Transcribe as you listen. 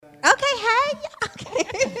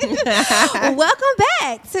Welcome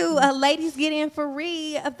back to Ladies Get In For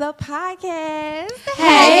Free, the podcast.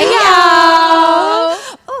 Hey, y'all.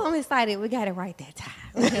 Oh, I'm excited. We got it right that time.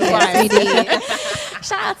 Right, we did.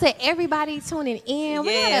 Shout out to everybody tuning in.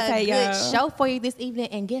 We Yes, got a hey, good y'all. show for you this evening.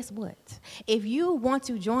 And guess what? If you want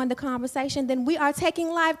to join the conversation, then we are taking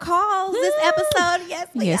live calls this episode.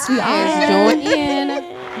 Yes, we are. Join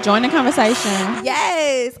in. Join the conversation.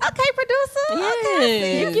 Yes. Okay, producer.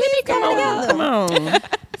 Okay, Yes. sis. Come on. Come on.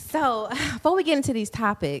 So, before we get into these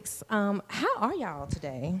topics, how are y'all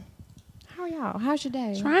today? How are y'all? How's your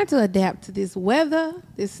day? Trying to adapt to this weather,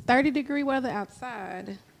 this 30-degree weather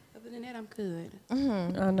outside. Other than that, I'm good.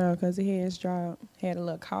 I know, because he has dropped. Had a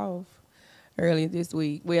little cough earlier this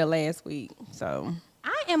week. Well, last week. So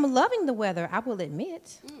I am loving the weather, I will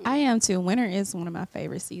admit. I am too. Winter is one of my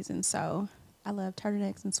favorite seasons, so I love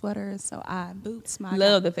turtlenecks and sweaters. So I boots my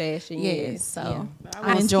love the fashion. yes. Yes. So But I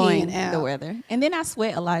I'm was enjoying skiing out. the weather, and then I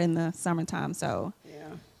sweat a lot in the summertime, so Yeah.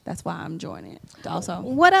 that's why I'm enjoying it. Also,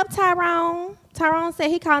 What up, Tyrone? Tyrone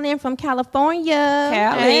said he calling in from California.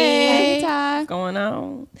 Cali. hey Ty. What's going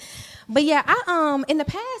on? But yeah, I in the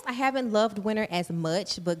past I haven't loved winter as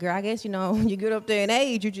much. But girl, I guess when you get up there in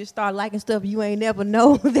age, you just start liking stuff you ain't never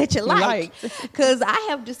know that you like. Because I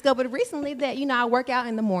have discovered recently that I work out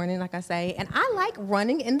in the morning, like I say, and I like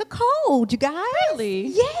running in the cold. You guys? Really?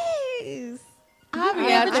 Yes. I've Yeah,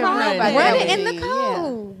 never I've never tried tried that. Running in the Yeah.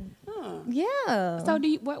 cold. Huh. Yeah. So do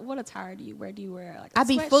you? What attire do you wear? Do you wear like? I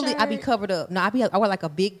be sweatshirt? covered up. No, I wear like a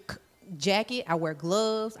big jacket. I wear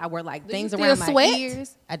gloves. I wear like Do you things still around my sweat?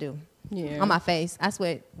 ears. I do. Yeah. On my face. I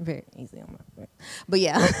sweat very easily on my face. But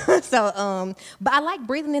yeah. So but I like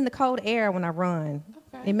breathing in the cold air when I run.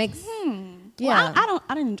 Okay. It makes Yeah, well,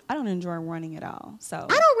 I don't enjoy running at all. So I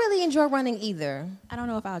don't really enjoy running either. I don't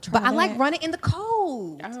know if I'll try. But I like that. running in the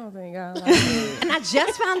cold. I don't think I like it. And I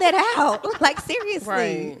just found that out. Like seriously.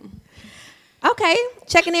 Right. Okay.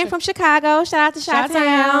 Checking in from Chicago. Shout out to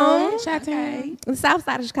Chi-Town. Chi-Town. The south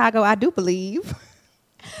side of Chicago, I do believe.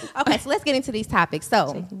 Okay, so let's get into these topics.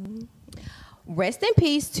 So, rest in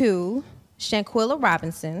peace to Shanquilla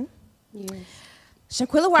Robinson. Yes.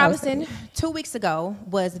 Shanquilla Robinson, 2 weeks ago,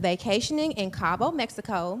 was vacationing in Cabo,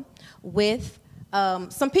 Mexico, with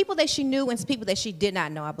some people that she knew and some people that she did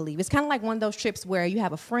not know, I believe. It's kind of like one of those trips where you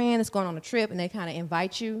have a friend that's going on a trip and they kind of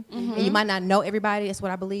invite you, and you might not know everybody. That's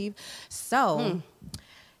what I believe. So,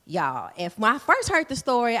 y'all, when I first heard the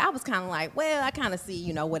story, I was kind of like, well, I kind of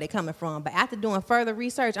see, where they're coming from. But after doing further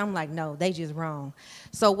research, I'm like, no, they just wrong.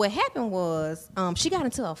 So what happened was she got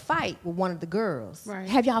into a fight with one of the girls. Right.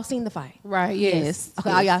 Have y'all seen the fight? Right, yes. Okay,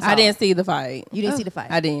 all y'all saw I it. didn't see the fight. You didn't see the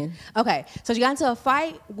fight? I didn't. Okay, so she got into a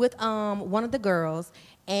fight with one of the girls,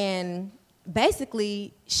 and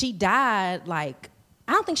basically she died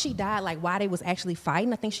I don't think she died while they was actually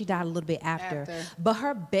fighting. I think she died a little bit after. But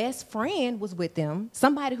her best friend was with them,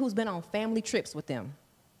 somebody who's been on family trips with them.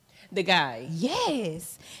 The guy.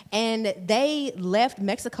 Yes. And they left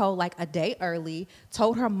Mexico a day early,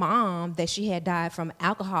 told her mom that she had died from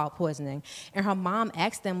alcohol poisoning. And her mom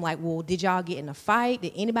asked them, well, did y'all get in a fight?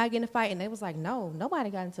 Did anybody get in a fight? And they was like, no, nobody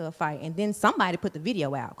got into a fight. And then somebody put the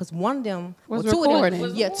video out because one of them Was two recording.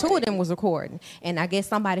 of them, two of them was recording. And I guess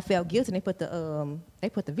somebody felt guilty and they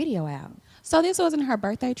put the video out. So this wasn't her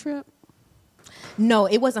birthday trip. No,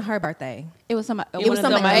 it wasn't her birthday. It was somebody. It was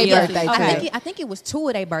somebody's somebody else's. birthday. Okay. I think it was two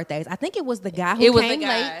of their birthdays. I think it was the guy who It was the came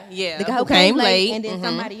guy, late. yeah, The guy who who came came late, late. and then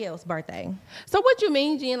somebody else's birthday. So what you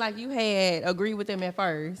mean, Jen? You had agreed with them at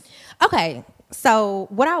first? Okay, so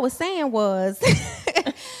what I was saying was,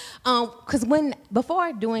 because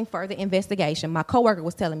before doing further investigation, my coworker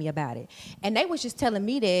was telling me about it, and they was just telling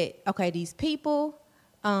me that these people,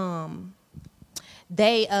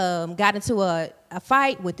 they got into a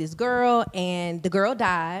fight with this girl, and the girl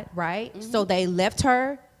died, right? So they left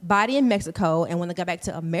her body in Mexico, and when they got back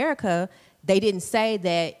to America, they didn't say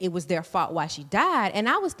that it was their fault why she died. And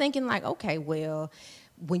I was thinking okay, well,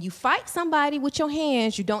 when you fight somebody with your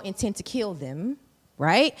hands, you don't intend to kill them,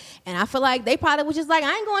 right? And I feel like they probably was just I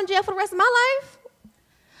ain't going to jail for the rest of my life.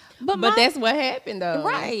 But that's what happened, though.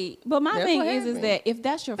 Right. But my That's thing what is happened. that if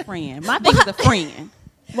that's your friend, my thing is a friend.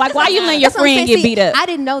 Why you letting your That's what I'm friend saying. get beat up? I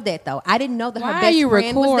didn't know that though. I didn't know that Why her are best you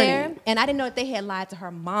friend was recording? there, and I didn't know that they had lied to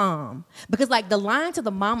her mom because the lying to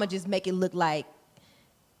the mama just make it look like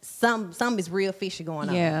some is real fishy going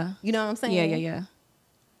on. Yeah. You know what I'm saying? Yeah.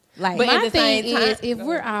 Like, But at My the thing same time- is, if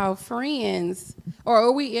we're all friends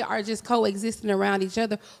or we are just coexisting around each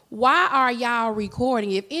other, why are y'all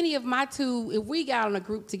recording? If any of if we got on a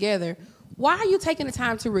group together, why are you taking the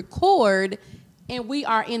time to record and we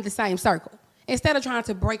are in the same circle instead of trying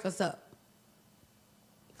to break us up?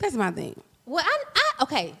 That's my thing. well,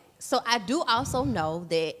 okay. So I do also know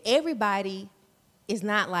that everybody is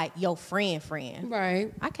not like your friend.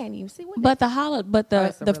 Right. I can't even see what. But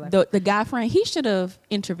that's a real life. the guy friend, he should have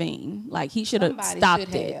intervened. Like he should have Somebody stopped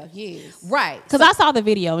should it. have, yes. Right. Because I saw the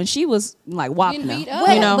video and she was like walking Getting beat up. up.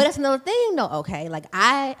 But, You know, but that's another thing though. Okay, like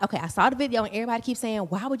I saw the video and everybody keeps saying,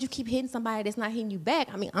 why would you keep hitting somebody that's not hitting you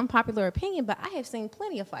back? I mean, unpopular opinion, but I have seen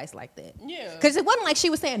plenty of fights like that. Yeah. Because it wasn't like she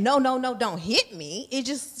was saying, no, don't hit me. She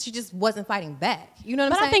just wasn't fighting back. You know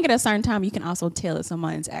what but I'm I saying? think at a certain time you can also tell if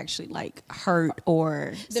someone's actually like hurt or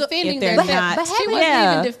Defending if they're themselves. not. But She haven't- wasn't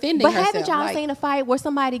Yeah. even defending But herself. haven't y'all like, seen a fight where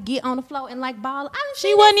somebody get on the floor and like ball? I done She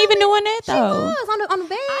seen wasn't that even somebody- doing that though. She was on the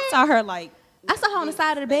bed. I saw her like I saw her on the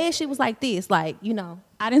side of the bed. She was like this, like, you know.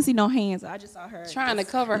 I didn't see no hands. I just saw her trying to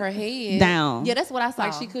cover her head down. Yeah, that's what I saw.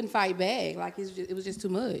 Like she couldn't fight back. Like it was just too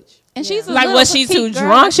much. And she's a Like, little was she too petite girl.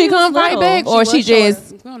 drunk? She couldn't was fight little. back, or was she short.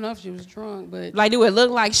 just I don't know if she was drunk, but like do it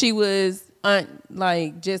look like she was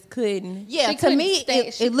like just couldn't? Yeah, She to couldn't me,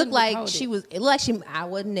 stay- she it looked couldn't like hold she it. was. It looked like she. I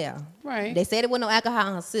wasn't there. Right. They said it wasn't no alcohol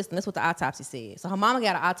in her system. That's what the autopsy said. So her mama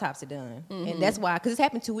got an autopsy done, and that's why. Because this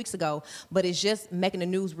happened 2 weeks ago, but it's just making the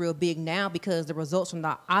news real big now because the results from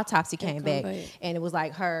the autopsy came come back, back. and it was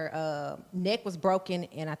like her neck was broken,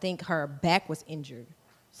 and I think her back was injured.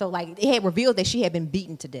 So like it had revealed that she had been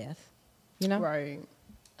beaten to death. You know. Right.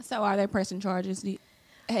 So are they pressing charges?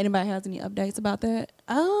 Anybody has any updates about that?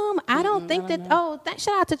 I don't think that. Oh,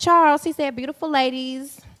 shout out to Charles. He said, "Beautiful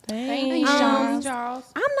ladies." Thanks. Charles.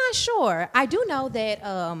 I'm not sure. I do know that.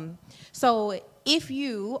 So if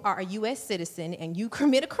you are a U.S. citizen and you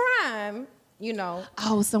commit a crime, you know,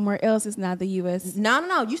 Oh, somewhere else is not the U.S.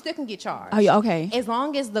 no, you still can get charged. Oh, yeah, okay. As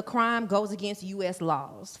long as the crime goes against U.S.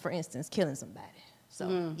 laws, for instance, killing somebody.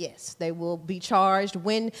 So yes, they will be charged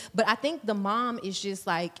but I think the mom is just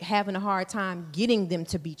like having a hard time getting them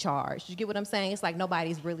to be charged. You get what I'm saying? It's like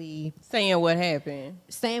nobody's really Saying what happened.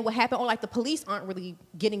 saying what happened, or like the police aren't really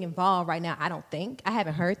getting involved right now. I don't think. I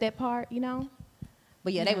haven't heard that part, you know.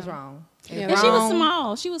 But yeah, they was wrong. Yeah, And she was Wrong.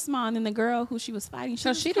 small. She was small, and then the girl who she was fighting, she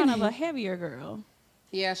So was she kind of didn't a heavier girl.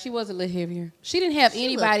 Yeah, she was a little heavier. She didn't have She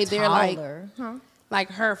anybody looked there like taller, huh? like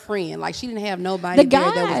her friend. Like she didn't have nobody The there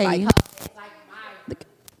that was guy. like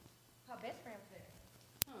Her best friend was there.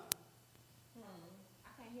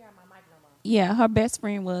 I can't hear on my mic no more. Yeah, her best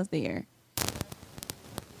friend was there.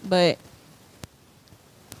 But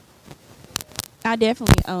I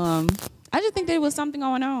definitely, I just think there was something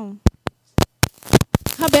going on.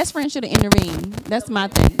 Her best friend should have intervened. That's my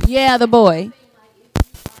thing. Yeah, the boy.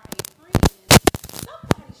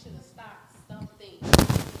 somebody should have stopped something.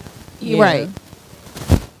 Yeah. Right.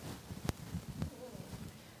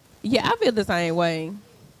 Yeah, I feel the same way.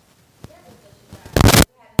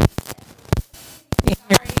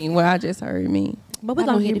 Well, I just heard me. But we're I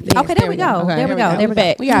gonna don't get hear it. the Okay, there we go. Okay. There we go. There we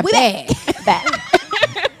go. We are back.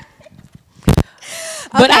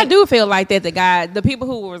 But I Okay. do feel like that the people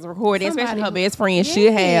who was recording, especially her Somebody- best friend,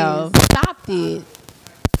 should have. stopped it.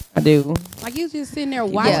 I do. Like you just sitting there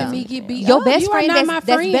watching Yeah. me get beat Your up. best You are friend not that's, my that's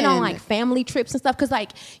been on friend. like family trips and stuff, because like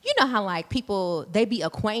you know how like people they be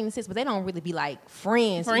acquaintances, but they don't really be like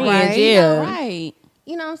friends. Friends, Right. yeah. Right.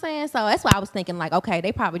 You know what I'm saying? So that's why I was thinking like, okay,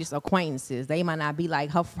 they probably just acquaintances. They might not be like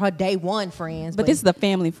her day one friends. But this is a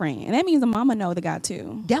family friend. And that means the mama know the guy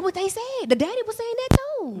too. that's what they said. The daddy was saying that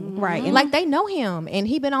too. Right. And like they know him, and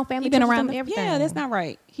he been on family He been trips with around them, them. everything. Yeah, that's not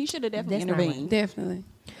right. He should have definitely That's not right. intervened. Definitely.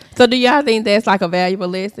 So do y'all think that's like a valuable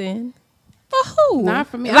lesson? For who? Not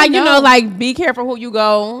for me. Like, I you know, like be careful who you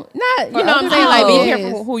go. Not, you know what I'm other saying? Like be people.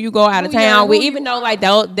 careful who you go out of Who you- town with, who even though like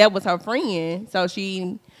that was her friend. So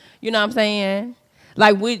she, you know what I'm saying?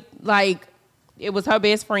 Like it was her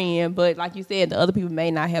best friend, but like you said, the other people may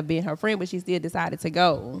not have been her friend, but she still decided to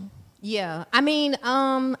go. Yeah, I mean,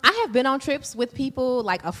 I have been on trips with people.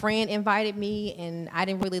 Like a friend invited me, and I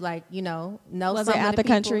didn't really like, know Was some it of out the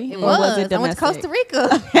people. country, It or was. was it I went to domestic? Costa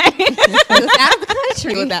Rica. It was out of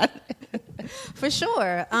the country. For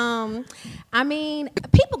sure. I mean,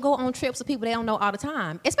 people go on trips with people they don't know all the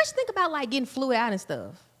time. Especially think about like getting flew out and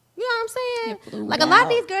stuff. You know what I'm saying? Like a lot of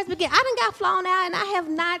these girls I done got flown out, and I have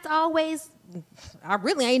not always. I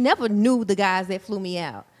really ain't never knew the guys that flew me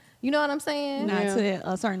out. You know what I'm saying? Not Yeah. to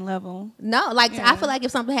a certain level. No, like Yeah. I feel like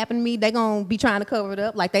if something happened to me, they're gonna be trying to cover it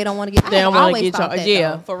up. Like they don't want to get. They don't want want to get charged.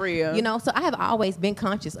 Yeah, for real. You know, so I have always been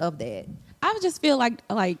conscious of that. I just feel like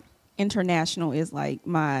international is like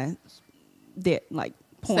my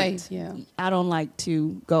point. Safe, yeah. I don't like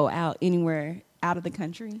to go out anywhere out of the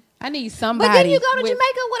country. I need somebody. But then you go to with-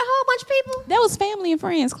 Jamaica with a whole bunch of people. That was family and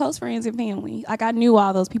friends, close friends and family. Like I knew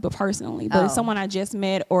all those people personally, but if someone I just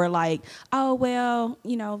met or like, oh well,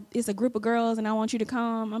 you know, it's a group of girls and I want you to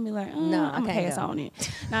come, I'm be like, No, I'm gonna I can't pass go. on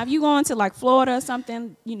it. Now if you going to like Florida or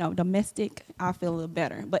something, you know, domestic, I feel a little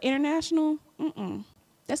better. But international,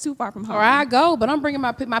 that's too far from home. Or I go, but I'm bringing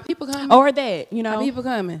my people coming. Or that, you know, My people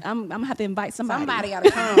coming. I'm gonna have to invite somebody. Somebody got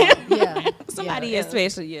to come. Yeah. Somebody else.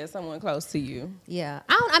 Especially, someone close to you. Yeah.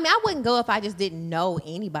 I mean, I wouldn't go if I just didn't know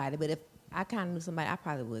anybody, but if I kind of knew somebody, I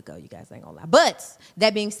probably would go. You guys ain't gonna lie. But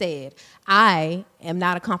that being said, I am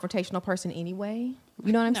not a confrontational person anyway.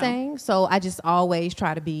 You know what I'm saying? So I just always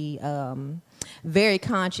try to be very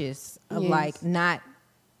conscious of like not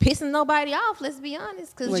pissing nobody off. Let's be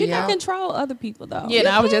honest, because Well, You yeah. can control other people though.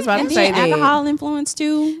 Yeah, I was just about And to say then that. alcohol influence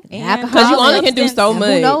too. And Alcohol, Because you only can do substance. so and much.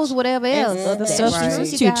 who knows whatever else. other That's substances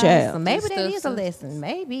true, too, you guys. child. So maybe Stuff, that is a stuff. lesson.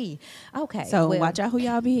 Maybe. Okay. So well, watch out who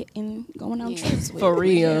y'all be going on trips with. For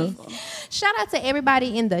real. Shout out to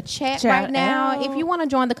everybody in the chat Shout right now. out. If you want to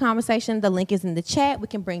join the conversation, the link is in the chat. We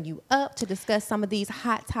can bring you up to discuss some of these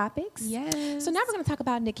hot topics. Yes. So now we're going to talk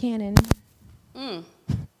about Nick Cannon.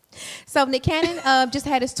 So Nick Cannon just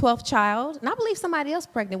had his 12th child, and I believe somebody else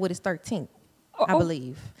pregnant with his 13th. I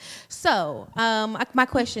believe. So my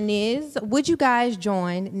question is, would you guys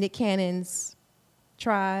join Nick Cannon's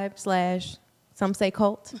tribe / some say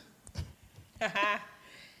cult?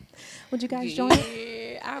 Would you guys join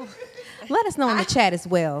it? Yeah, Let us know in the chat as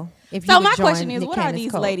well. If you So would my join question is, Nick what are Cannon's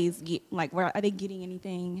these cult. ladies get? Like, where are they getting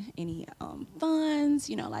anything? Any funds?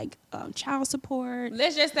 You know, like child support,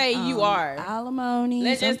 Let's just say you are. alimony.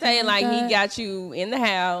 Let's just something say like that? he got you in the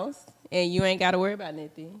house and you ain't got to worry about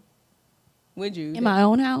nothing. Would you? in my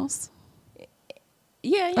own house.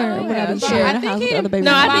 Yeah, Or yeah. would I be But sharing I a think house with he- other baby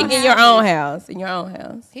No, I mamas? think in your own house. In your own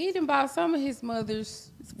house. he done bought some of his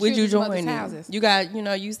mother's. Would you children's join mother's it? houses. You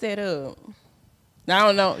got, you set up. I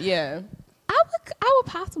don't know. Yeah. I would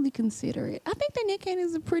possibly consider it. I think that Nick Cannon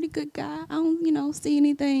is a pretty good guy. I don't, see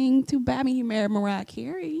anything too bad. I mean, he married Mariah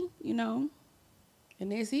Carey, And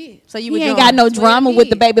that's it. So you He would ain't join? got no drama with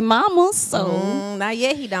the kids. baby mamas, so Not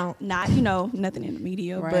yet. He don't. not, nothing in the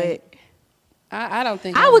media, Right. I don't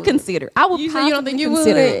think but I would consider. I would You say possibly you don't think you would?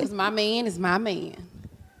 consider it. Because my man is my man.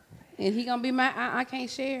 And he gonna be my, I can't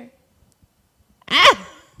share.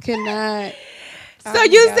 Cannot. So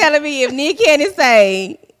you telling me if Nick Cannon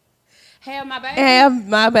say, Have my baby. have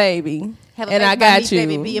my baby, Have a and baby I by got me, you.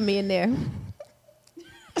 Baby, be a millionaire.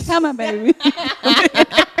 Come on, baby.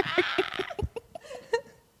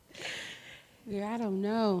 Yeah, I don't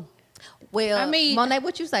know. Well, I mean- Monet,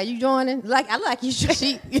 what you say? You joining? I like you.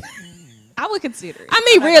 She, I would consider it. I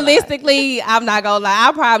mean, realistically, I'm not gonna lie.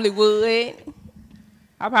 I probably would.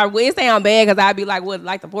 I probably would. It sound bad because I'd be like, what,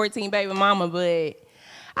 like the 14 baby mama, but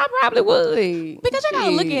I probably would. Because you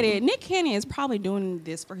gotta look at Shit. it. Nick Cannon is probably doing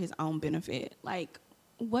this for his own benefit. Like,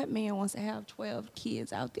 what man wants to have 12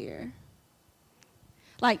 kids out there?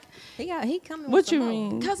 Like, he coming. with What some you more.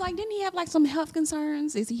 mean? cause like, didn't he have like some health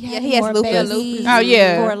concerns? Is he Yeah, having he has more lupus. babies Oh,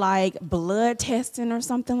 yeah. for like blood testing or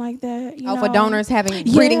something like that? You Oh, know? for donors having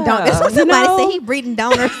breeding donors. That's what you somebody know? said. He breeding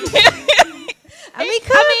donors. I mean,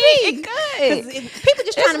 it Because could. people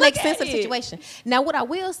just trying to make look sense at of the it. situation. Now, what I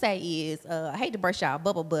will say is, I hate to burst y'all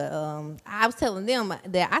bubble, but I was telling them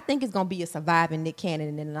that I think it's gonna be a surviving Nick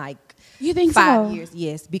Cannon in like You think 5 so? years.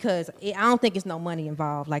 Yes, because I don't think it's no money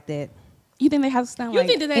involved like that. You think they have to stand You like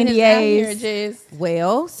think that they just out here NDAs? just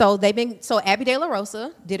Well, so Abby De La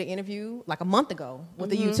Rosa did an interview like a month ago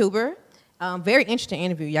with a YouTuber. Very interesting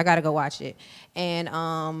interview. Y'all got to go watch it.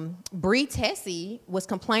 And Bree Tessie was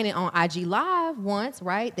complaining on IG Live once,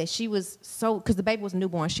 right? That she was because the baby was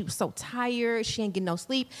newborn, she was so tired, she ain't getting no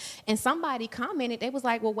sleep. And somebody commented, they was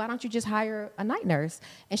like, well, why don't you just hire a night nurse?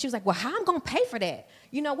 And she was like, well, how I'm going to pay for that?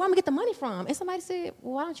 Where I'm going to get the money from? And somebody said,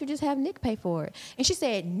 well, why don't you just have Nick pay for it? And she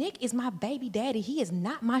said, Nick is my baby daddy. He is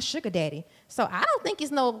not my sugar daddy. So I don't think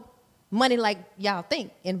it's no money like y'all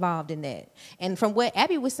think involved in that. And from what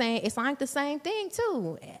Abby was saying, it's like the same thing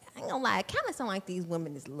too. I ain't gonna lie, it kind of sound like these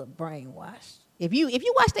women is a little brainwashed. If you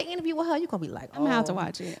watch that interview with her, you're gonna be like, I'm gonna have to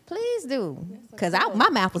watch it. Please do, because my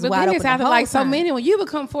mouth was But wide then open. it's the after whole like so time. many. When you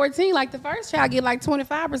become 14, like the first child get like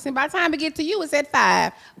 25%. By the time it get to you, it's at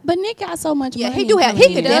 5. But Nick got so much Yeah, money. he do have- coming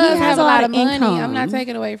he in. could Does He have a lot of money. income. I'm not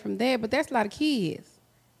taking away from that, but that's a lot of kids.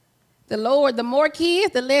 The more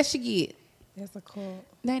kids, the less you get. That's a cult.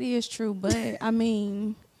 That is true, but I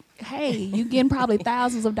mean, hey, you getting probably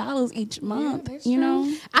thousands of dollars each month. that's you true.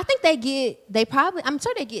 know, I think I'm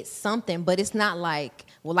sure they get something, but it's not like,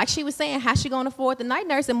 well, like she was saying, how she gonna afford the night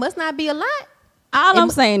nurse? It must not be a lot. all It I'm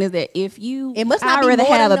mu- saying is that if you, It must not I'd be rather more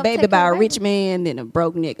than have a enough to baby take by care a of rich baby. man than a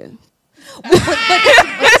broke nigga. But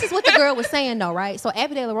this is what the girl was saying though, right? So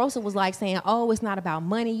Abby De La Rosa was like saying, "Oh, it's not about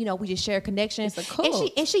money. You know, we just share a connection." It's a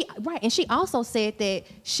cult. And she also said that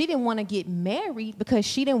she didn't want to get married because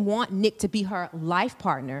she didn't want Nick to be her life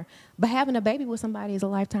partner. But having a baby with somebody is a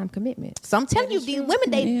lifetime commitment. So I'm telling you, these women,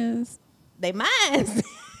 they minds.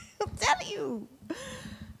 I'm telling you.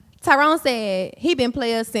 Tyrone said he been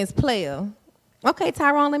player since player. Okay,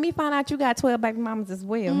 Tyrone, let me find out you got 12 baby mamas as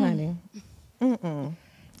well, honey.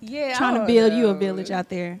 Yeah, Trying to build you a village out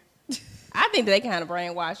there. I think they kind of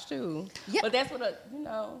brainwashed too. Yep. But that's what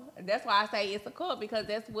that's why I say it's a cult, because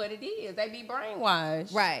that's what it is. They be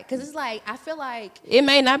brainwashed. Right, because it's like, I feel like It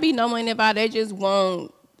may not be no money about, they just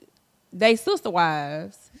want they sister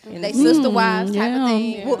wives. they sister wives type of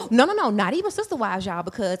thing. Yeah. Well, no, not even sister wives, y'all,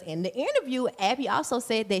 because in the interview, Abby also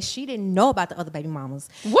said that she didn't know about the other baby mamas.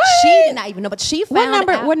 What? She did not even know, but she found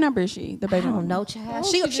out. What number is she? The baby I don't mama? know, child.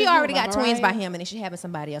 Oh, She she already just got knew twins about by him, and then she having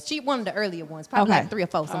somebody else. She one of the earlier ones, probably Okay. like 3 or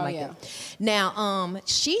 4, something like yeah. that. Now,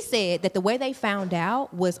 she said that the way they found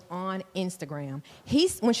out was on Instagram.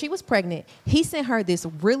 When she was pregnant, he sent her this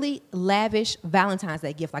really lavish Valentine's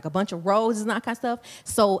Day gift, like a bunch of roses and that kind of stuff.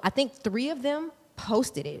 So I think 3 of them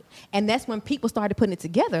posted it, and that's when people started putting it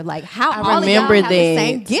together. Like, how all of y'all remember have the that.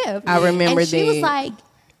 same gift. I remember and she was that. like,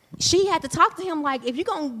 she had to talk to him like, if you're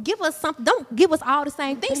gonna give us something, don't give us all the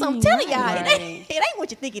same thing. So I'm telling y'all, it ain't what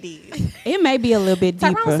you think it is. It may be a little bit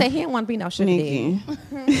deeper. Tyrone said he didn't want to be no sugar daddy.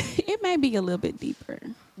 Nikki. It may be a little bit deeper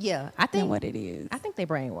Yeah, I than think what it is. I think they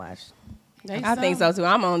brainwashed. I think so too.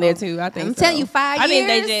 I'm on there too. I think I'm so. telling you, 5 I years.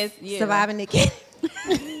 think they just surviving Nikki.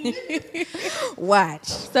 Watch.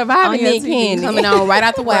 surviving Nick Candy. Coming on right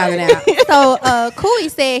out the wagon out. So Cooley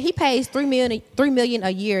said he pays $3 million a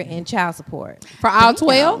year in child support. For all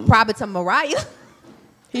 12? Probably to Mariah.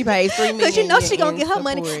 He pays $3 million. Because you know she gonna in get her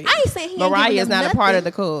money. support. I ain't saying he ain't Mariah giving is them not a part of nothing.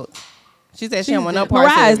 the cult. She said she don't want no part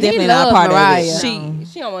Mariah's of it. definitely not a part Mariah. of it.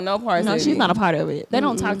 She don't want no parts No, of it. she's not a part of it. They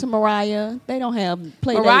don't talk to Mariah. They don't have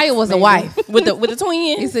play Mariah dates, was a maybe. wife. with the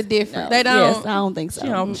twins. It's a difference. They don't. Yes, I don't think so. She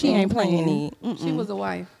don't- She ain't playing it. it. She was a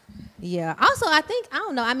wife. Yeah. Also, I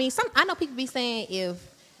don't know. I mean, I know people be saying if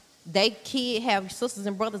they kid have sisters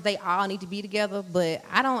and brothers, they all need to be together. But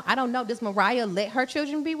I don't know. Does Mariah let her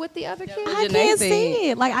children be with the other kids? I Janae can't said- see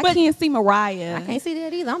it. Like, I can't see Mariah I can't see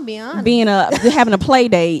that either. I'm being honest. being having a play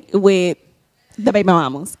date with the baby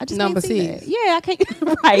mamas. I just Number can't see 6. that. Yeah, I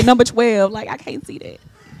can't. Right, number 12. Like, I can't see that.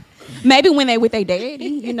 Maybe when they with their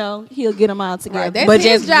daddy, he'll get them all together. Right, that's But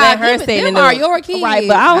his just job. let her Them- stay in them the- are your kids. Right,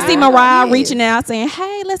 but I don't see Mariah Yes. reaching out saying,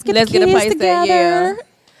 "Hey, let's get Let's the get a kids place together." that-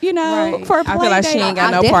 Right. For a play I feel like she date. ain't got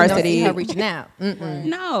I no definitely parts don't of see her it. reaching out. Mm-mm.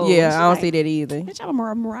 No. Yeah, She's I don't like, see that either. Bitch, I'm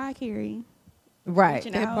a Mariah Carey. Right.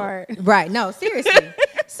 Reaching That out. part. Right. No, seriously.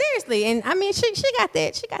 Seriously. And I mean, she got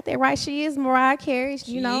that. She got that right. She is Mariah Carey.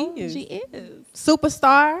 She is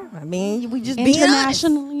superstar. I mean, we just being honest.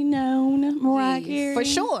 internationally known Mariah Yes. Carey. For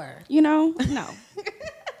sure. No.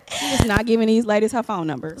 She's not giving these ladies her phone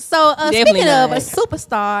number. So Definitely speaking of not.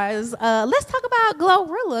 superstars, let's talk about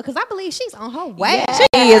Glorilla because I believe she's on her way. She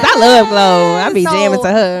is. I love Glow. I be So, jamming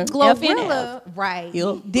to her. Glorilla, right,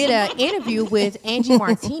 Yep. did an interview with Angie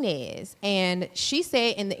Martinez, and she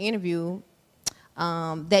said in the interview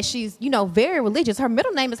that she's, very religious. Her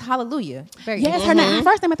middle name is Hallelujah. Very Yes, her name. Her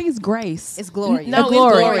first name I think is Grace. It's Gloria. No, it's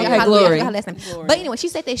Gloria. Gloria. Okay, Hallelujah. Gloria. I forgot her last name. Gloria. But anyway, she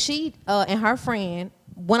said that she and her friend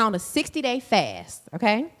went on a 60-day fast,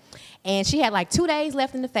 okay? And she had like 2 days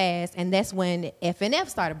left in the fast, and that's when FNF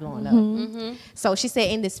started blowing up. So she said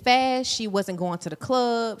in this fast, she wasn't going to the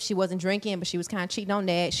club, she wasn't drinking, but she was kind of cheating on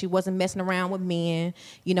that. She wasn't messing around with men.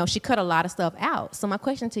 She cut a lot of stuff out. So my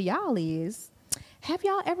question to y'all is, have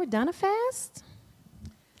y'all ever done a fast?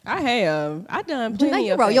 I have. I done Now plenty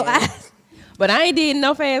you of roll your fasts. eyes. But I ain't did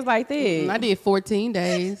no fast like that. I did 14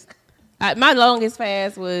 days. My longest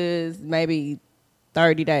fast was maybe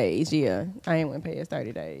 30 days. Yeah, I ain't went past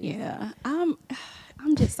 30 days. Yeah, I'm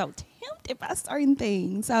just so tempted by certain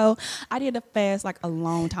things. So I did a fast like a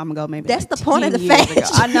long time ago, maybe. That's like the point of 10 the years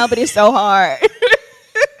fast. ago. I know, but it's so hard.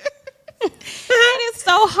 It is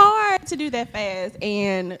so hard to do that fast,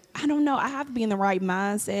 and I don't know. I have to be in the right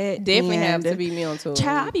mindset. Definitely have and to be mental.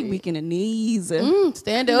 Child, I be weak in the knees.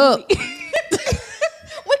 Stand up. Wicked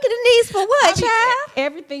in the knees for what, child?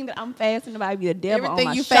 Everything that I'm fasting about be the devil Everything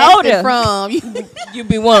on my you shoulder. fasted from. You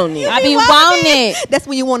be wanting it. I be wanting it. That's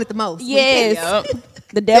when you want it the most. Yes. Yup.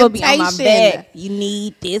 The devil be on my Temptation. back. You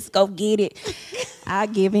need this. Go get it. I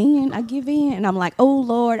give in. And I'm like, oh,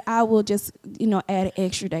 Lord, I will just, add an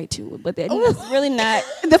extra day to it. But that's really not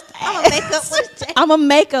the fast. I'm a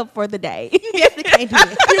makeup for the day. You definitely can't do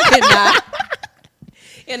it.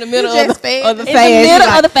 In the middle You of just the fed. fast. In the middle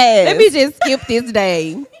of the fast. Let me just skip this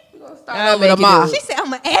day. start over tomorrow. She said, I'm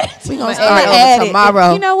going to add it. We're going to start over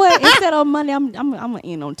tomorrow. You know what? Instead of Monday, I'm going to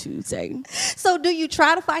end on Tuesday. So do you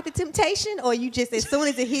try to fight the temptation, or you just, as soon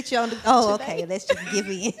as it hits you on the, okay, let's just give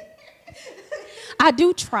in? I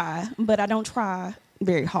do try, but I don't try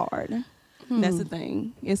very hard. That's the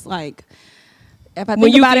thing. It's like, if I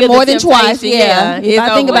think about it more than twice, if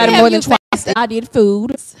I think about it more than twice, I did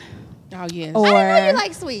food. Oh, yes. Or, I know you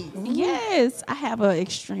like sweets. Yes, I have an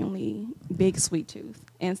extremely big sweet tooth.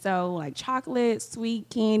 And so, like chocolate, sweet,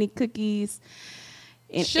 candy, cookies,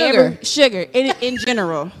 and Sugar. sugar in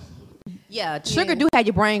general. Yeah, sugar do have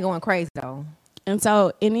your brain going crazy, though. And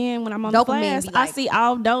so, and then when I'm on the Dopamine fast, be I like- see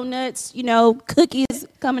all donuts, cookies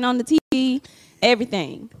coming on the TV,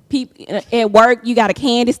 everything. People at work, you got a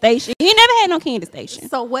candy station. You never had no candy station.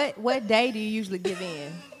 So what day do you usually give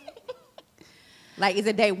in? Like, is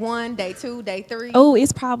it day 1, day 2, day 3? Oh,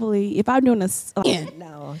 it's probably if I'm doing a.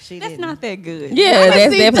 No, she That's didn't. not that good. Yeah,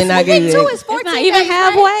 that's definitely not good. 2 is 14 It's not even days, right?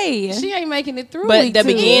 halfway. She ain't making it through But week the 2.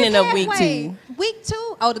 beginning of week Halfway. 2. Week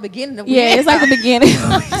 2? Oh, the beginning of week Yeah, it's like the beginning.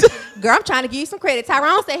 Girl, I'm trying to give you some credit.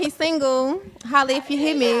 Tyrone said he's single. Holla if you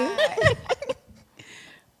hear me.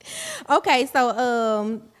 Okay,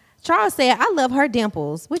 so Charles said, I love her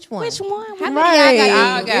dimples. Which one? Which one? How many y'all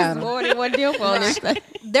got? I got It's 'em. more than one dimple on this thing.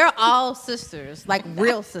 They're all sisters, like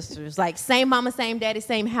real sisters, like same mama, same daddy,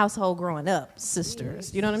 same household growing up,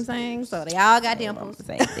 sisters. You know what I'm saying? So they all got dimples.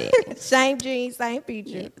 Same thing. Same jeans, same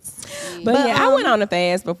features. But yeah, I went on a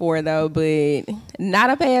fast before though, but not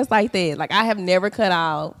a fast like that. Like I have never cut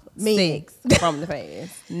out Meat. 6 from the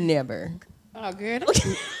fast. Never. Oh, girl.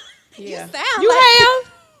 Yeah. Sound You like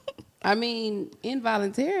have? I mean,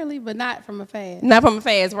 involuntarily, but not from a fast. Not from a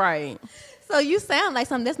fast, right? so you sound like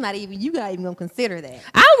something that's not even you not even gonna consider that.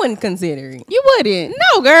 I wouldn't consider it. You wouldn't?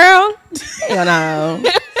 No, girl. Hell no.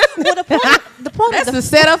 Well, the point That's of the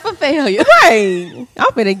setup for failure. Right. I'm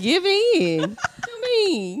finna give in. To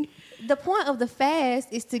me. the point of the fast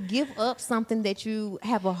is to give up something that you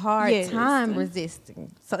have a hard Yes. time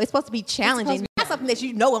resisting. So it's supposed to be challenging, not something that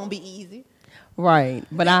you know won't be easy. Right.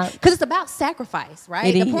 But I Because it's about sacrifice,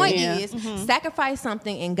 right? It The is. point Yeah. is sacrifice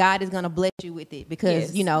something and God is going to bless you with it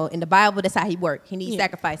because, Yes. in the Bible, that's how he works. He needs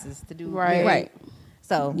sacrifices to do Right. good. right.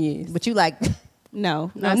 So, Yes. but you like,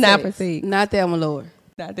 No. Not sex. proceed. Not that one, Lord.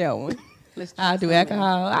 Not that one. Let's I do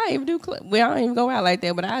alcohol. I even do. I don't even go out like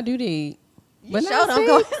that, but I do that. But sure don't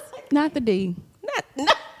go. Not the D. Not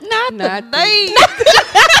Not the the- D.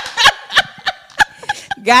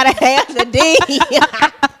 Gotta have the D.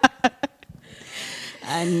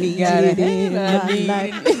 I need Gotta it in have my it.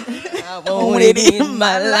 life. I want it in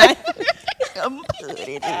my life. Put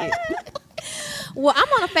it in. Well, I'm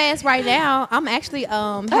on a fast right now. I'm actually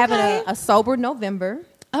having a sober November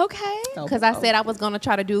Okay. because I said I was going to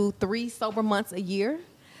try to do 3 sober months a year.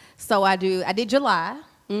 So I did July.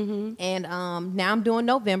 And now I'm doing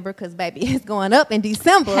November because, baby, it's going up in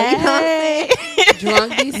December. You know what I'm saying?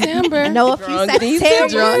 Drunk December. No, a few Drunk Sagittarius. December.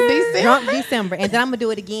 Drunk December. Drunk December. And then I'm going to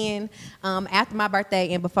do it again after my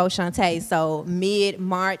birthday and before Shantae. So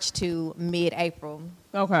mid-March to mid-April.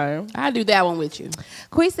 Okay. I'll do that one with you.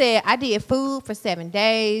 Quee said, I did food for 7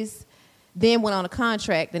 days, then went on a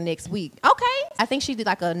contract the next week. Okay. I think she did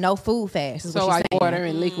like a no food fast. Is So what like she's saying. water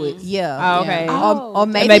and liquids. Yeah. Oh, okay. Or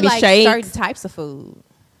maybe, maybe like shakes. certain types of food.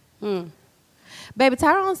 Baby,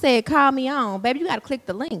 Tyrone said, call me on. Baby, you got to click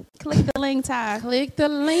the link. Click the link, Ty. Click the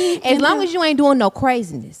link. As long as you ain't doing no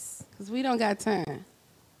craziness. Because we don't got time.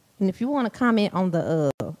 And if you want to comment on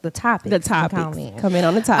the topic, The topic. comment. Come in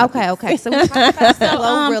on the topic. Okay. So we're talking about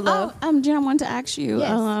Glorilla. Jen, I wanted to ask you,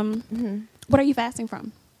 Yes. what are you fasting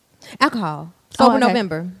from? Alcohol. Sober okay.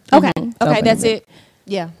 November. Okay. Mhm. Okay, So that's bad. it.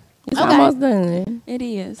 Yeah. It's Okay. almost done. It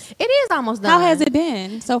is. It is almost done. How has it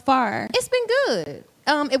been so far? It's been good.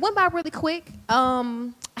 It went by really quick. I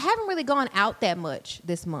haven't really gone out that much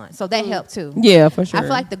this month, so that helped too. Yeah, for sure. I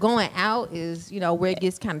feel like the going out is, where it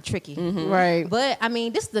gets kind of tricky. Right. But I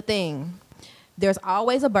mean, this is the thing. There's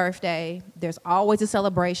always a birthday. There's always a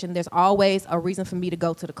celebration. There's always a reason for me to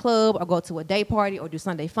go to the club or go to a day party or do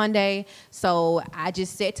Sunday fun day. So I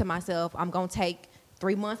just said to myself, I'm going to take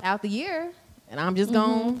 3 months out the year and I'm just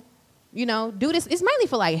going to, do this. It's mainly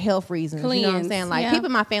for like health reasons. You know what I'm Cleanse. saying? Like Yeah. people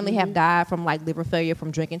in my family have died from like liver failure from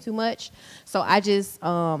drinking too much. So I just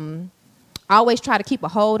I always try to keep a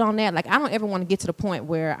hold on that. Like I don't ever want to get to the point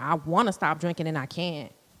where I want to stop drinking and I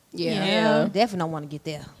can't. Yeah. Yeah. Definitely don't want to get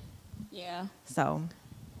there. Yeah. So,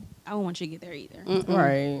 I don't want you to get there either.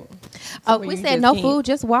 Right. oh, where we you said just no can't- food,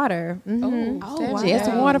 just water. Mhm. Oh, wow. Just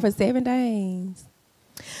days. water for 7 days.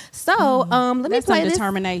 So, let me That's play some this.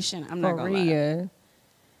 determination. I'm not For gonna lie. real.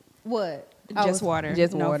 What? Just water.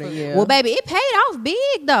 Just No water, food. yeah. Well, baby, it paid off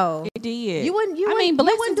big though. It did. You wouldn't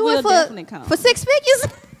blessings do will it definitely come. for 6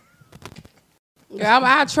 figures. Girl,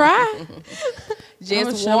 I try.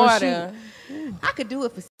 Just I'ma water. I could do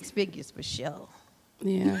it for 6 figures for sure.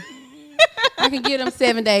 Yeah. I can get them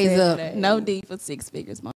 7 days up. No D for 6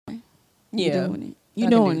 figures, mom. You Yeah. doing it. You I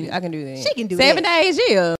can doing do it. that. I can do that. She can do 7 that. days,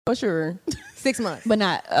 yeah, for sure. 6 months. But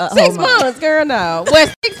not 6 months, girl, no. Well,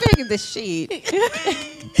 6 figures the shit.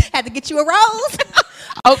 Had to get you a rose.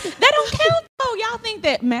 Oh, That don't count though. Y'all think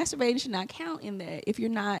that masturbating should not count in that if you're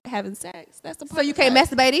not having sex. That's the part. So you can't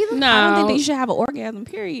masturbate either? No. I don't think that you should have an orgasm,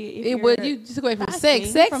 period. if It you're would. You just away from sex.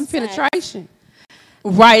 fasting Sex from is sex. penetration.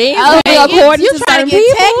 right. according you to trying certain to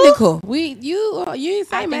get people. technical. You ain't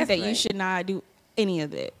I saying think that you masturbate. should not do any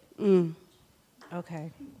of that.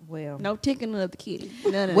 Okay. Well. No tickling of the kitty.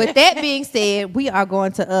 None of With that. that being said, we are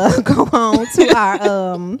going to go on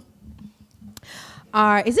to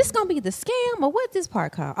our is this gonna be the scam or what's this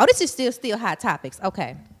part called? Oh, this is still hot topics.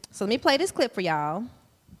 Okay. So let me play this clip for y'all.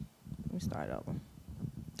 Let me start over.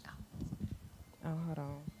 Oh, hold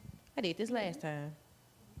on. I did this last time.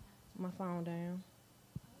 My phone down.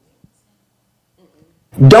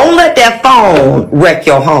 Don't let that phone wreck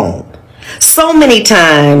your home. So many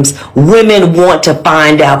times women want to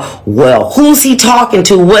find out, well, who's he talking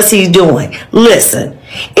to? What's he doing? Listen,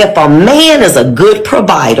 if a man is a good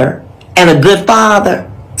provider and a good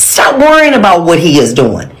father, stop worrying about what he is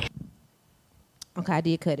doing. Okay, I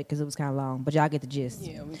did cut it because it was kind of long, but y'all get the gist.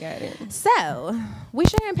 Yeah, we got it. So, we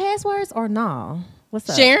sharing passwords or no? What's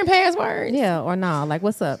up? Sharing passwords. Yeah, or no? Like,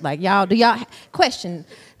 what's up? Like, question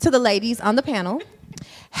to the ladies on the panel.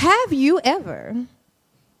 Have you ever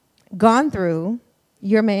gone through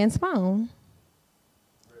your man's phone?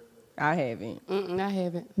 I haven't. I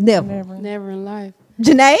haven't. Never. In life.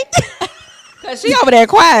 Janae? Cause she over there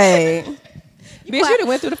quiet. Bitch, you done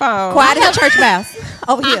went through the phone. Quiet as a church mouse.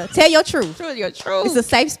 Over here. Tell your truth. Truth, your truth. It's a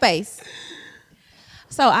safe space.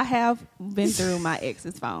 So I have been through my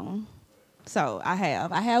ex's phone. So I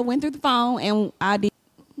have went through the phone and I did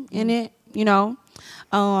in it, you know.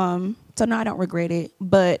 So no, I don't regret it.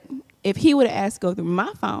 But if he would have asked to go through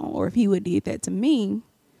my phone, or if he would have did that to me,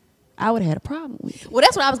 I would have had a problem with it. Well,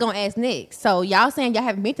 that's what I was going to ask next. So y'all saying y'all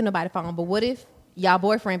haven't been through nobody's phone, but what if y'all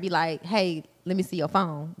boyfriend be like, hey, let me see your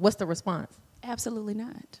phone? What's the response? Absolutely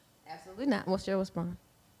not. Absolutely not. What's your response?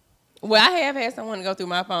 Well, I have had someone go through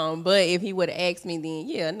my phone, but if he would have asked me, then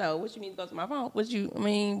yeah, no. What you mean to go through my phone?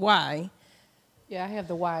 Why? Yeah, I have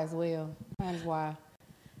the why as well. Mine is why.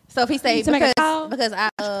 So if he say to make a call? because I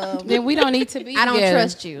Then we don't need to be I don't together.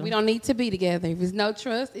 trust you. We don't need to be together. If there's no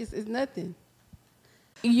trust, it's nothing.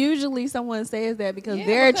 Usually someone says that because Yeah,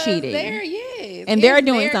 they're because cheating. And they're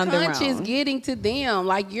doing something their conscience wrong. getting to them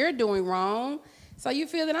like you're doing wrong. So you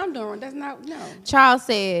feel that I'm doing wrong. That's not, no. Charles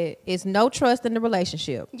said it's no trust in the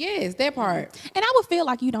relationship. Yes, that part. And I would feel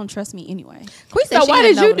like you don't trust me anyway. Queen said So she why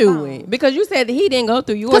didn't did you know the do phone. it? Because you said that he didn't go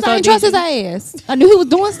through yours. Because so I didn't did trust his you? ass. I knew he was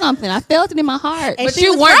doing something. I felt it in my heart. And But she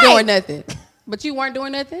you was weren't right. doing nothing. But you weren't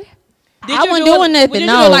doing nothing? Did I you wasn't do it- doing nothing, Did you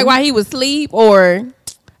no. do it like while he was asleep or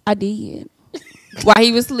I did. while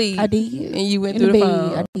he was asleep? I did. And you went In through the bed,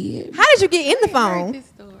 phone. I did. How did you get in the phone? This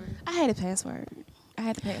story. I had a password.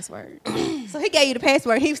 So he gave you the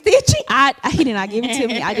password. He was still cheating. He did not give it to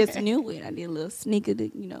me. I just knew it. I did a little sneaker to,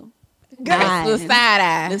 Girl, hide. The side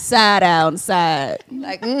eye. The side out on the side.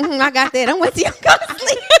 like, I got that. I'm with you. Go to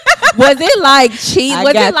sleep. Was it like cheat? I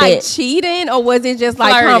Was got it like that. cheating, or was it just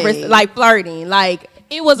like Flirting. like flirting? Like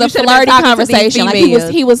It was you a should've been flirty talking to these conversation. Like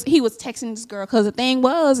females. he was texting this girl because the thing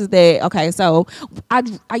was is that okay, so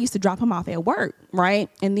I used to drop him off at work, right?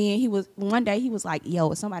 And then one day he was like,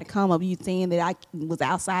 "Yo, if somebody come up, you saying that I was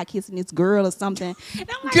outside kissing this girl or something?" And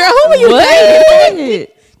I'm like, Girl, who were you dating?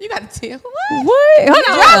 You got to tell. What? Hold on.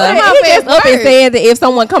 dropped him off He just at up and work. said that if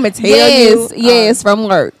someone come and tell you, yes, from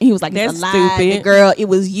work. He was like, That's "That's a lie. The stupid. girl, it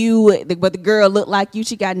was you, but the girl looked like you.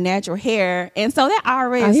 She got natural hair, and so that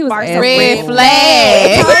already he was sparked asking a red for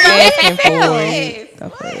flag." asking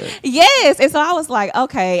for it. Yes, and so I was like,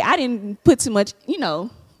 okay, I didn't put too much,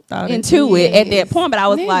 Thought into it at that Yes. point, but I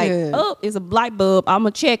was like, Nigga. oh, it's a light bulb. I'm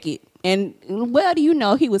gonna check it. And well, do you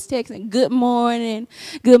know he was texting, good morning,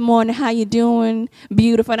 how you doing,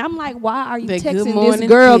 beautiful. And I'm like, why are you The good texting this morning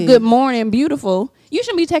girl, kiss. good morning, beautiful? You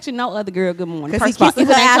shouldn't be texting no other girl, good morning. 'Cause he First of all, kissing if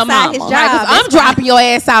it her ain't your outside his mama. job. Right, 'cause That's I'm dropping your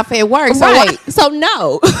ass off at work. So Right. So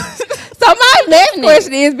no. So my next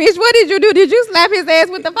question is, bitch, what did you do? Did you slap his ass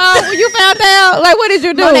with the phone when you found out? Like, what did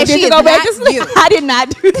you do? No, that Did she you is go back not to sleep? you. I did not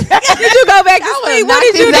do that. Did you go back to sleep? What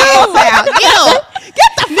did you do? Out.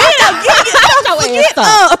 Get the fuck up. Get Get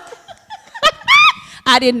up.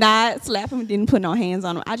 I did not slap him. Didn't put no hands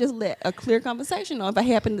on him. I just let a clear conversation know if it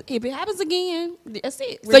happens again, that's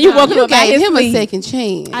it. So you woke him You up out gave his him a sleep. second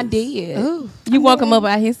chance. I did. Ooh. You woke him up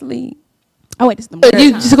out his sleep. Oh wait, this is the But third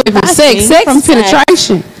you time. just go from sex From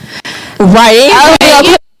penetration. Right.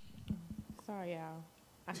 Okay. Sorry, y'all.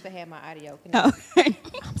 I still have my audio. Oh.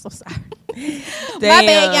 I'm so sorry. Damn.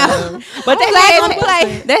 bad, y'all. But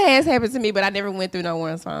I'm that has happened to me, but I never went through no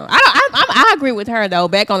one's phone. I agree with her though.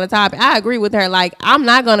 Back on the topic, I agree with her. Like I'm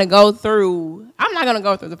not gonna go through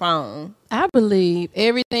the phone. I believe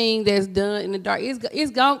everything that's done in the dark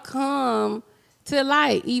it's gonna come to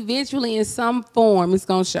light eventually in some form. It's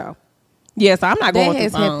gonna show. Yeah, so I'm not going That through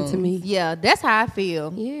has the phone. happened to me. Yeah, that's how I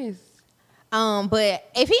feel. Yes. But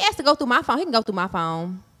if he has to go through my phone, he can go through my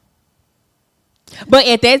phone. But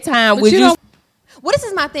at that time, But would you you? don't- Well, this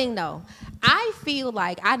is my thing though. I feel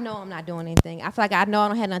like I know I'm not doing anything. I feel like I know I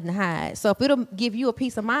don't have nothing to hide. So if it'll give you a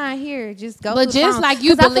peace of mind, here, just go. But through the just phone. like you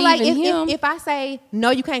 'Cause I feel believe like in him. if I say no,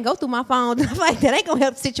 you can't go through my phone, I feel like that ain't gonna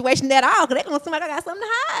help the situation at all. Because they gonna seem like I got something to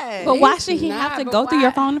hide. But why It's should he not, have to but go through why?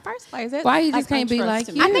 your phone in the first place? That's Why you just can't be untrust like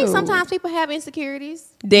to you? me. I think Ew. sometimes people have insecurities.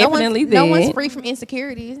 Definitely no one's did. free from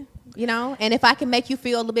insecurities. You know, and if I can make you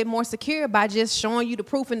feel a little bit more secure by just showing you the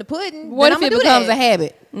proof in the pudding, What then if I'ma it do becomes that. a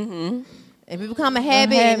habit? If it become a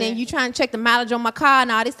habit and then you trying to check the mileage on my car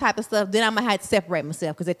and all this type of stuff, then I'm gonna have to separate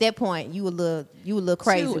myself because at that point you a little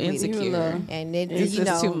crazy, Too with it. insecure. And then It's you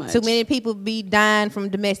just know too much. too many people be dying from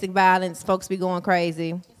domestic violence. Folks be going crazy.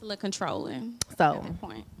 It's a little controlling So at that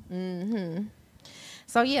point.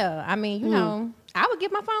 so yeah, I mean you know I would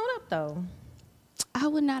get my phone up though. I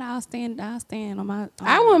would not. I'll stand on my.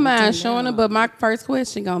 I wouldn't mind turn showing down. it, but my first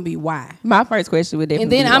question gonna be why. My first question would definitely.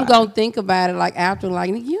 And then be I'm why. gonna think about it like after, like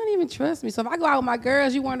you don't even trust me. So if I go out with my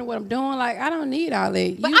girls, you wonder what I'm doing. Like I don't need all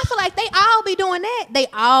that. But You- I feel like they all be doing that. They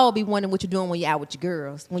all be wondering what you're doing when you're out with your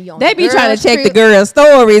girls. When you on They the be trying girls to check the trip. girls'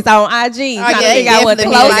 stories on IG, trying to yeah, figure out what the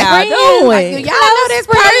definitely. close Like, y'all doing. like, y'all know this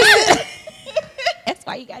person. That's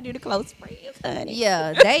why you gotta do the close friends, honey.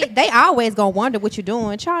 Yeah, they always gonna wonder what you're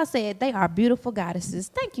doing. Charles said they are beautiful goddesses.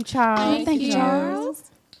 Thank you, Charles. Thank you, Charles.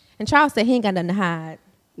 And Charles said he ain't got nothing to hide.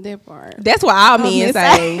 That part. That's what all men men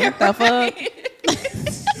say. The fuck?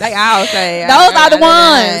 They all say. Those are the ones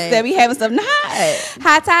that that be having something to hide.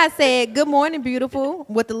 High Tide said, "Good morning, beautiful,"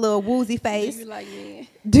 with the little woozy face. You like me?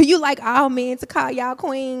 Do you like all men to call y'all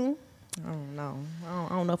queen? I don't know. I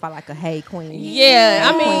don't know if I like a hey queen. Yeah,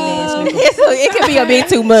 I Queen ass mean, nigga. it could be a bit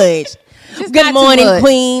too much. Just Good not too morning, much.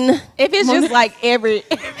 queen. If it's just like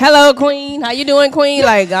hello, queen. How you doing, queen?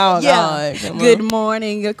 Like, oh God. come on. Good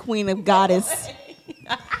morning, your queen of goddess.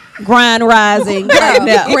 Grind rising. right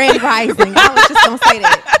now. Grand Rising. I was just gonna say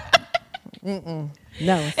that.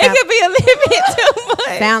 No, It could be a little bit too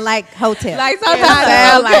much. sound like hotel. Like sometimes,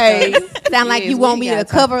 sound like okay. sound like Yes, you we want me to got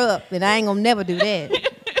time. cover up, and I ain't gonna never do that.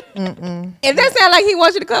 If that sound like he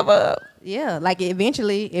wants you to cover up, Yeah, like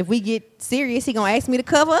eventually, if we get serious, he gonna ask me to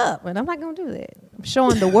cover up, and I'm not gonna do that. I'm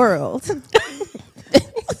showing the world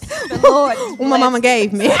Lord, what my mama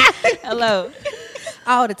gave me hello.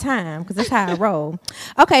 all the time, because that's how I roll.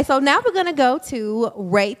 Okay, so now we're gonna go to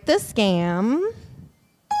rate the scam,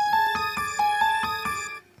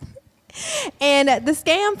 and the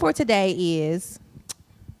scam for today is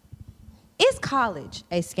college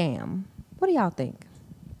a scam? What do y'all think?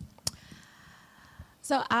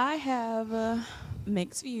 So I have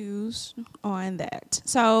mixed views on that.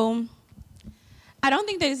 So I don't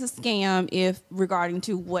think that it's a scam if regarding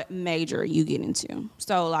to what major you get into.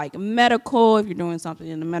 So like medical, if you're doing something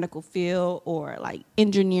in the medical field, or like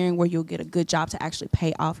engineering where you'll get a good job to actually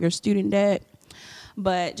pay off your student debt.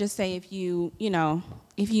 But just say if you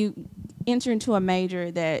enter into a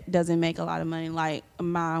major that doesn't make a lot of money, like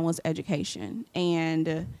mine was education,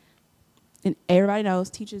 and everybody knows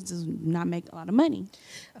teachers does not make a lot of money.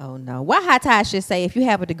 Oh no! Why High Tide should say if you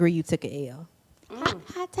have a degree, you took an L.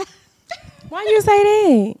 High Tide. why you say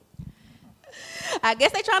that? I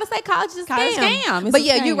guess they trying to say college is a College scam. It's But a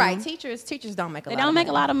yeah, you're scam. right. Teachers don't make a They lot. don't of make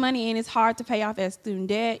a money. lot of money, and it's hard to pay off that student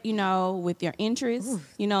debt, with your interest,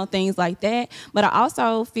 things like that. But I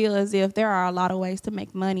also feel as if there are a lot of ways to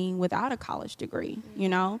make money without a college degree.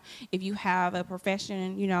 If you have a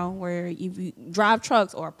profession, where you drive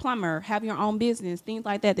trucks or a plumber, have your own business, things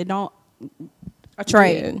like that, that don't A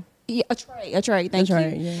trade. Yeah, a trade. Thank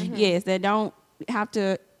trade, you. yeah. Yes, that don't have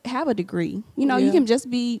to have a degree. You Yeah. can just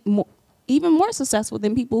be even more successful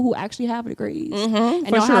than people who actually have degrees and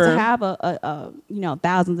for don't have sure. to have a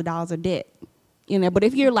thousands of dollars of debt. But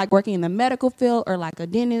if you're like working in the medical field or like a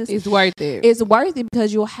dentist, It's worth it. it's worth it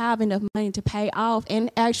because you'll have enough money to pay off and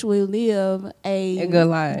actually live a A good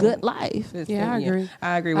life. Good life. Yeah, I agree.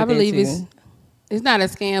 I agree with I believe that it's too. It's not a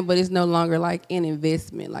scam, but it's no longer like an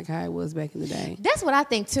investment like how it was back in the day. That's what I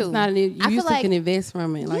think too. It's not you I used feel to can invest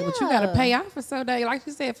from it, like, but you got to Yeah. pay off for so day, like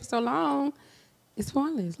you said, for so long. It's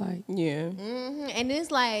pointless, like. Yeah. And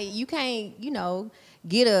it's like you can't,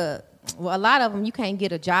 get a lot of them you can't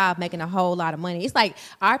get a job making a whole lot of money. It's like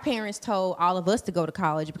our parents told all of us to go to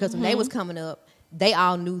college because when they was coming up, they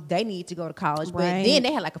all knew they need to go to college, but Right. then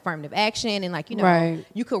they had like affirmative action and like Right.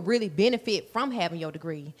 you could really benefit from having your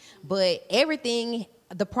degree. But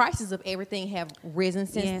the prices of everything have risen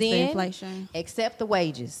since Yes, the then, inflation. except the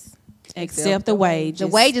wages. Except the wages. The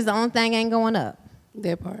wages, the only thing ain't going up.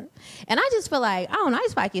 That part. And I just feel like I don't know. I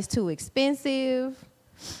just feel like it's too expensive.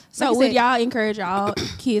 So Like you would said- y'all encourage y'all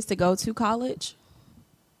kids to go to college?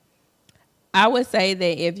 I would say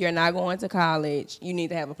that if you're not going to college, you need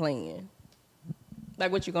to have a plan.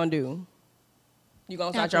 Like, what you gonna do? You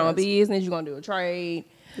gonna start your own business? You gonna do a trade?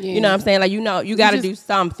 Yeah. You know what I'm saying? Like, you got to just- do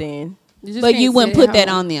something. But you wouldn't put that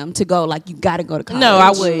on. on them to go, like, you got to go to college. No,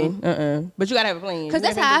 I wouldn't. But you got to have a plan. Because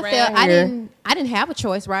You that's gotta how I be felt. around I here. didn't have a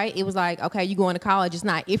choice, right? It was like, okay, you going to college. It's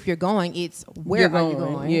not if you're going, it's where You're are you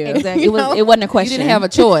going, going. yeah. Exactly. You know? It wasn't a You question. didn't have a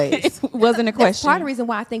choice. It wasn't a That's question. part of the reason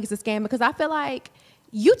why I think it's a scam, because I feel like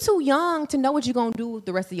you too young to know what you're going to do with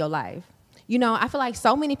the rest of your life. I feel like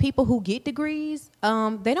so many people who get degrees,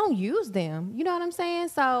 they don't use them. You know what I'm saying?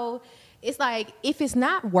 So it's like, if it's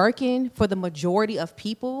not working for the majority of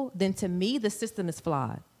people, then to me, the system is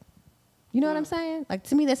flawed. You know what I'm saying? Like,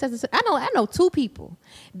 to me, that says, I know two people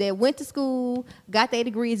that went to school, got their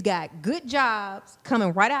degrees, got good jobs,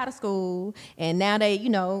 coming right out of school, and now they,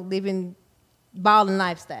 living balling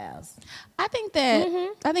lifestyles. I think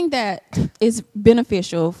that it's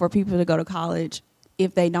beneficial for people to go to college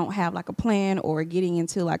if they don't have like a plan or getting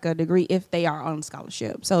into like a degree if they are on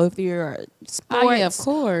scholarship. So if you're sports, Oh, yeah, of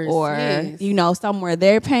course, or yes. somewhere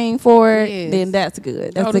they're paying for it, Yes. then that's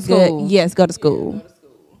good. That's Go to a good school. yes. Go to school.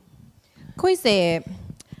 Quay said,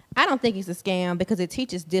 I don't think it's a scam because it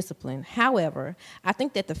teaches discipline. However, I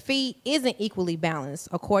think that the fee isn't equally balanced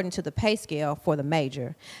according to the pay scale for the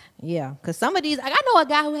major. Yeah, because some of these, I know a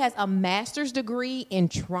guy who has a master's degree in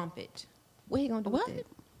trumpet. What he gonna do with it?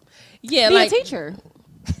 Yeah, Be like a teacher.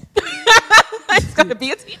 It's gonna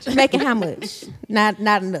be a teacher. Making how much? Not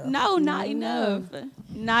enough. No, not enough.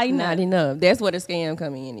 Not enough. Not enough. That's what a scam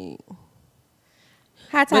come in.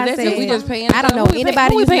 High But Tide that's said, if we just paying. I don't know Who we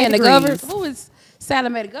anybody who we who's paying the making government? degrees. Who is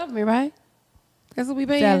Salome the government, right? That's what we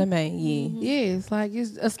paying. Salome, yeah. Yeah, it's like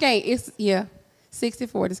it's a scam. It's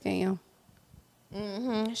 60-40 scam.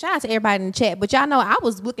 Shout out to everybody in the chat. But y'all know I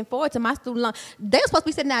was looking forward to my student loan. They were supposed to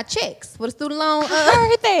be sending out checks for the student loan. I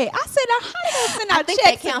heard that. I said, how they gonna send I out think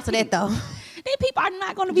checks? they cancel that though. Then people are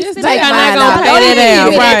not going to be Just sending take are mine not gonna out. pay Don't that even out,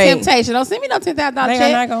 give me that right. temptation. Don't send me no $10,000 They check.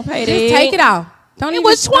 are not gonna pay Just that. take it off. Don't even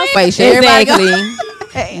was don't 20. face it. Everybody go-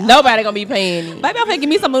 Exactly. Nobody gonna be paying it. Baby, I'm gonna give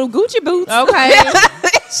me some little Gucci boots. Okay.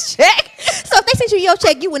 Check. So if they sent you your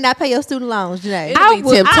check, you would not pay your student loans, Janae. It'll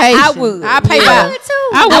be temptation. I would. I pay Yeah. I by. would too.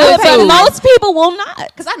 I would I would, but too. most people will not.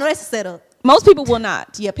 Because I know that's a setup. Most people will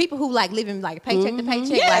not. Yeah, people who like living like paycheck to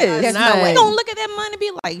paycheck. Yes. Like, there's Nice. no way. They gonna look at that money and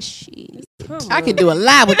be like, shit. I can do a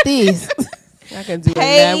lot with this. I can do that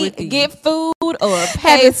Pay, with you. get food, or pay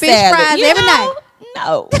Having fish salad. fries You every know? night.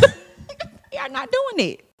 No. You're not doing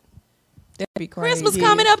it. That'd be crazy. Christmas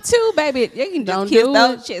coming up too, baby. You can Don't just kiss do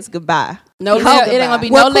those it. chicks goodbye. No, Hope it ain't gonna be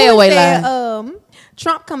no Quinn layaway said, line.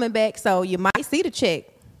 Trump coming back, so you might see the check.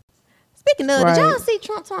 Speaking of, Right. did y'all see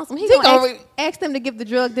Trump talking? He He gonna gonna ask them to give the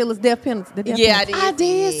drug dealers death penalty. The death Yeah, I penalty. did. I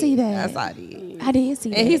did see that. That's I did. I did see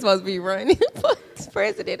that. And he's supposed to be running for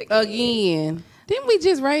president Again. Didn't we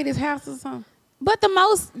just raid his house or something? But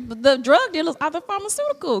the drug dealers are the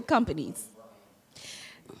pharmaceutical companies.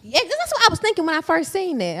 Yeah, 'cause that's what I was thinking when I first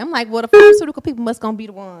seen that. I'm like, well, the pharmaceutical people must gonna be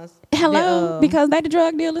the ones. Hello, that, because they the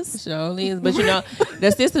drug dealers. Surely is, but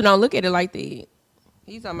the system don't look at it like that.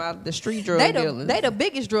 He's talking about the street drug dealers. they the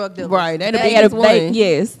biggest drug dealers. Right, they the They- biggest one.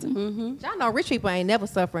 Yes. Y'all know rich people ain't never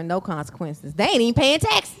suffering no consequences. They ain't even paying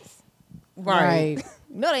taxes. Right.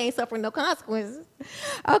 No, they ain't suffering no consequences.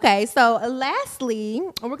 Okay, so lastly,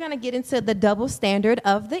 we're gonna get into the double standard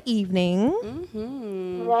of the evening.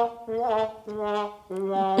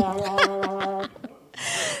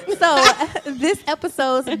 So this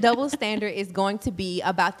episode's double standard is going to be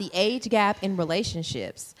about the age gap in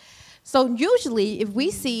relationships. So usually, if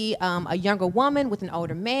we see a younger woman with an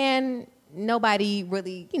older man, nobody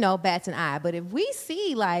really, bats an eye. But if we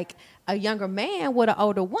see like a younger man with an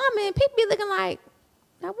older woman, people be looking like,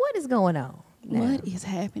 now what is going on? Now, What is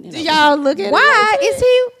happening? Y'all look at why is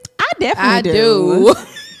he? I definitely I do.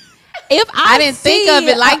 If I didn't think of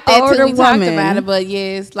it like that till older we talked woman, about it, but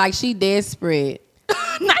yes, like she desperate.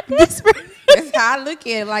 not desperate. That's how I look at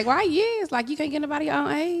it. Like, why? Yes. Like, you can't get nobody your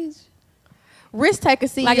own age. Risk taker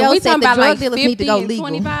CEO Like, if we said talking the about drug like dealers 50 need to go and legal.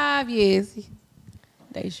 25, yes.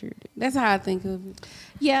 They sure do. That's how I think of it.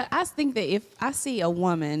 Yeah, I think that if I see a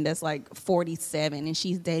woman that's like 47 and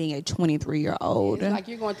she's dating a 23-year-old, It's like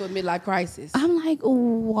you're going through a midlife crisis. I'm like,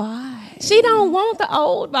 why? She don't want the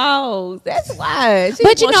old balls. That's why.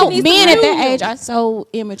 But you know, men men at that age are so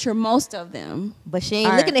immature. Most of them. But she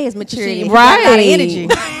ain't All looking right. at his maturity. She- He got a lot of right. energy.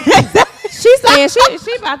 She's saying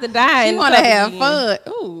she about to die. She in a want to couple have years.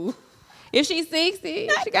 fun. Ooh. If she's 60,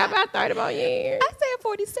 she got about 30 more years. I said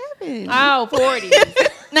 47. Oh, 40.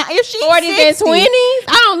 Now, if she's 40s and 60, 20s?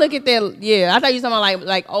 I don't look at that. Yeah, I thought you were talking about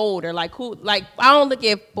like older, like cool. Like I don't look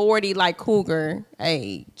at 40 like cougar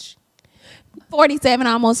age. 47,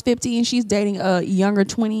 almost 50, and she's dating a younger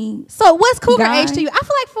 20. So what's cougar Guy. age to you? I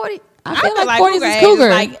feel like 40. I feel like 40 is age cougar.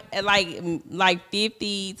 like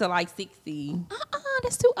 50 to like 60.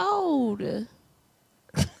 That's too old.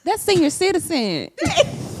 That's senior citizen.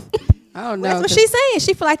 I don't know. That's what she's saying.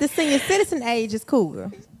 She feel like the senior citizen age is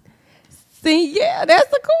cougar. See, yeah, that's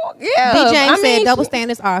the cool. Yeah, B. James said mean, double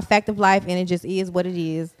standards are a fact of life, and it just is what it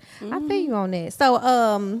is. I feel you on that.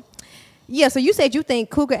 So, yeah. So you said you think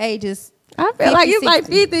cougar age is. I feel 50, like it's like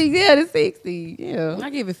 60. 50, yeah, to 60. Yeah, I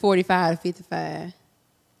give it 45 to 55.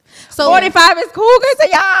 So 45 is cougar to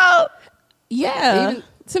y'all. Yeah. Even-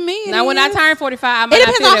 to me, it Now, when I is. turn 45, I might It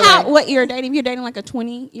not depends feel on that way. what you're dating. If you're dating like a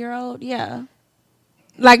 20-year-old, yeah.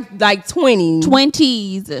 Like 20.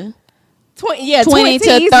 20s. 20, yeah, 20 to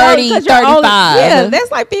 20s, 30, 'cause you're only- 35. yeah,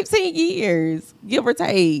 that's like 15 years, give or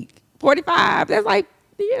take. 45, that's like,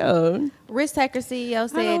 yeah. risk taker CEO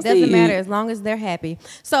said don't it doesn't see matter it. as long as they're happy.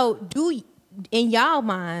 So in y'all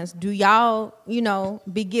minds, do y'all,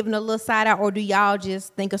 be giving a little side out, or do y'all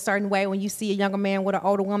just think a certain way when you see a younger man with an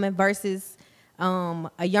older woman versus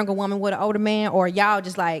a younger woman with an older man, or y'all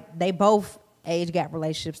just like they both age gap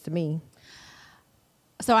relationships to me?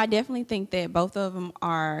 So I definitely think that both of them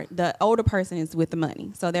are, the older person is with the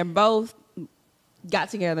money. So they're both got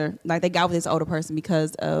together, like they got with this older person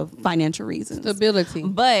because of financial reasons. Stability.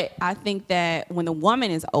 But I think that when the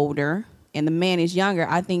woman is older and the man is younger,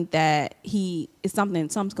 I think that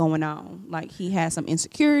something's going on. Like he has some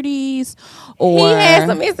insecurities, or He has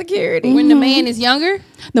some insecurity. When the man is younger,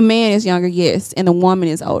 the man is younger, yes, and the woman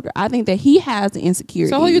is older. I think that he has the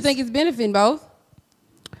insecurities. so who you think is benefiting both?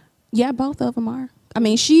 Yeah, both of them are. I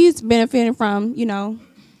mean, she's benefiting from,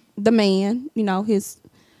 the man, his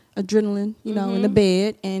adrenaline, in the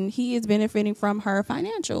bed, and he is benefiting from her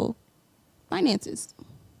finances.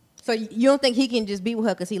 So you don't think he can just be with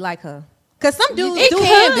her because he like her? Because some dudes It do,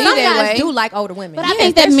 can be some that guys way. do like older women. But I Yes,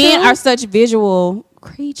 think that that's men true. are such visual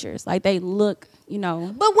creatures. Like they look, But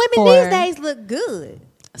women for- these days look good.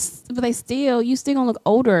 but you still gonna look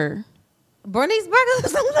older. Bernice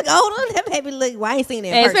Burgers look older. That baby look. Well, I ain't seen it.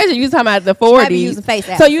 in And person. especially you talking about the might be using 40s. face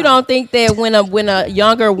apps So or you something. don't think that when a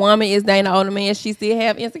younger woman is dating an older man, she still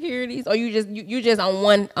have insecurities, or you just on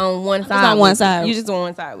one side? on one with side. it? You just on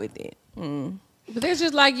one side with it. Mm. But that's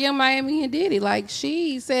just like Young Miami and Diddy. Like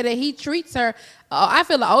she said that he treats her. I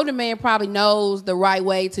feel the older man probably knows the right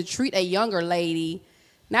way to treat a younger lady.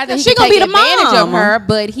 Not that he She can gonna take be the advantage of mom. her,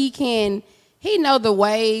 but he know the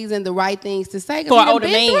ways and the right things to say. 'cause For he an done older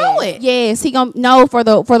been man. through it. Yes, he gonna know for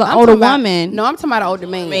the I'm older talking about- woman. No, I'm talking about an older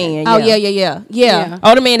man. Man, Oh yeah. Yeah.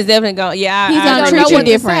 Older man is definitely going. Yeah, He's I gonna don't treat know you what to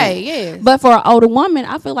different. say, yes. But for an older woman,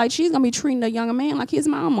 I feel like she's gonna be treating the younger man like his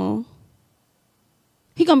mama.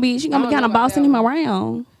 She's gonna be don't kind know of about bossing that him one.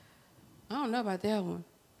 around. I don't know about that one.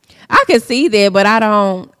 I can see that, but I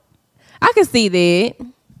don't. I can see that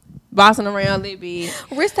bossing around a little bit.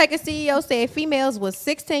 Risk Taker CEO said females was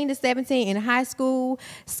 16 to 17 in high school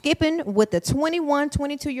skipping with the 21,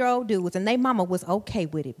 22-year-old dudes, and they mama was okay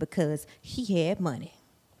with it because he had money.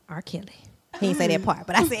 R. Kelly. He didn't say that part,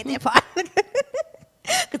 but I said that part.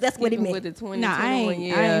 Because that's what he Even meant. with the 20, Nah, I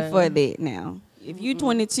 21, ain't for that now. If you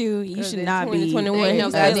 22, you should that not 20, be. 21, Ain't no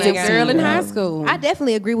he's goddamn still girl in 16. high school. I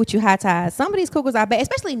definitely agree with you, High Tide. Some of these cougars are bad,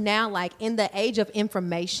 especially now, like in the age of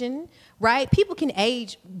information, right? People can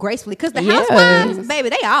age gracefully because the Yes. housewives, baby,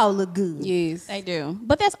 they all look good. Yes. They do,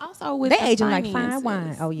 but that's also with They the aging like fine finances.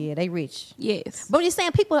 wine. Oh yeah, they rich. Yes, But when you're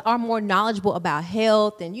saying people are more knowledgeable about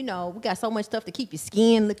health, and we got so much stuff to keep your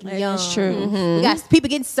skin looking young. That's true. We got people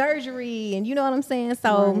getting surgery, and you know what I'm saying.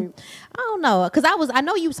 So I don't know, because I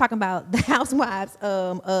know you was talking about the housewives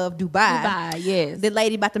of Dubai. yes, The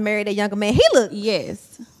lady about to marry that younger man. He looked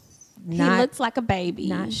yes. He not, looks like a baby.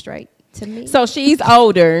 not straight to me. So she's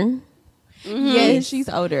older Yes, she's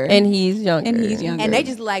older, and he's younger. and he's younger. and they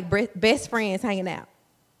just like best friends hanging out.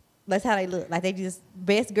 That's how they look. Like they just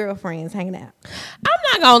best girlfriends hanging out. I'm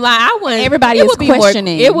not gonna lie, I wouldn't. Everybody it is would be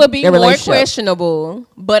questioning It would be their more relationship. questionable,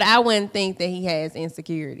 but I wouldn't think that he has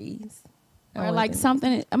insecurities. Or like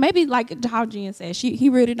something, maybe like how Jen said, he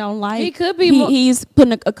really don't like. He could be more- He's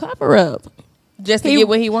putting a cover up. Just to get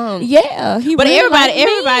what he wants. Yeah, But really everybody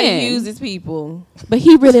like men. uses people. But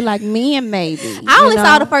he really like men, maybe. I only you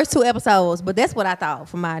saw know? the first 2 episodes, but that's what I thought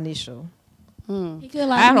from my initial. He could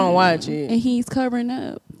like I don't men, watch it. and he's covering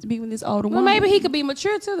up to be with this older Well, woman. maybe he could be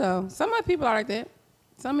mature too, though. Some other people are like that.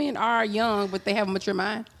 Some men are young, but they have a mature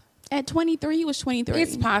mind. At 23, he was 23.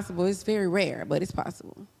 It's possible. It's very rare, but it's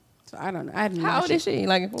possible. So I don't know. I didn't How watch old it. is she?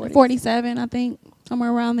 Like 40? 47, I think,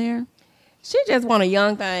 somewhere around there. She just want a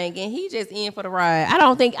young thing, and he just in for the ride.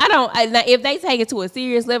 If they take it to a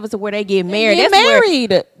serious level to where they get married, Get that's where married.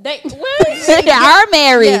 they They are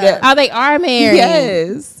married. Yeah. Oh, they are married.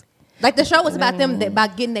 Yes. Like the show was about them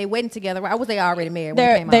about getting their wedding together. Right? Or was they already married? When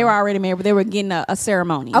it came They out? were already married, but they were getting a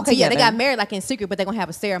ceremony. Okay, yeah, they together. got married like in secret, but they're gonna have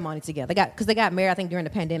a ceremony together. Because they got married, I think, during the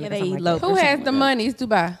pandemic. Yeah, or they something like eloped. Who has the money? It's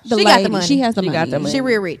Dubai. The She got the lady, money. She has the She money. got the that. money. She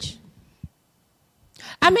real rich.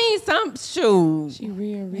 I mean, some shoot. She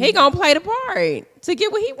real rich. He gonna play the part to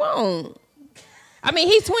get what he want. I mean,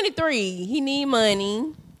 he's 23. He need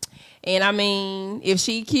money. And I mean, if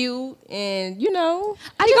she cute and he gonna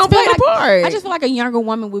play the part. I just feel like a younger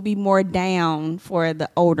woman would be more down for the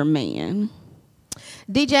older man.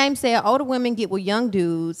 D. James said older women get with young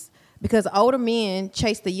dudes because older men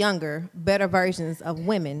chase the younger, better versions of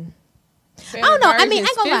women. I don't know. I mean, I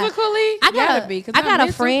ain't gonna lie. Physically, I got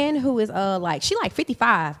a friend who is she like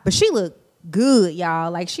 55, but she look good, y'all.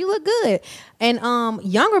 Like she look good. And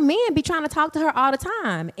younger men be trying to talk to her all the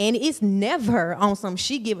time. And it's never on some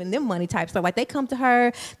she giving them money type stuff. Like they come to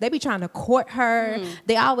her, they be trying to court her.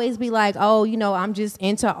 They always be like, oh, I'm just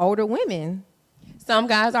into older women. Some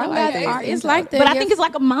guys are like that. It's like that. But I think it's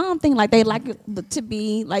like a mom thing. Like they like it to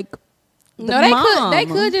be like the no, mom. they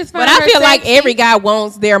could just find But I her feel like sexy. every guy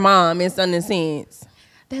wants their mom in some sense.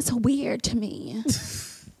 That's weird to me.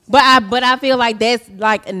 But I feel like that's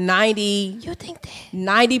like 90. You think that?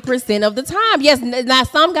 90% of the time. Yes, now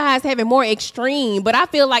some guys have it more extreme, but I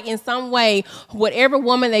feel like in some way, whatever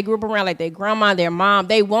woman they grew up around, like their grandma, their mom,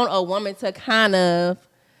 they want a woman to kind of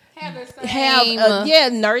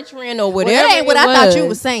have nurturing or whatever. Well, that ain't what I thought you was.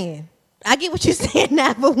 was saying. I get what you're saying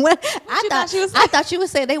now, but when I thought you were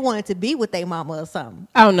saying they wanted to be with their mama or something.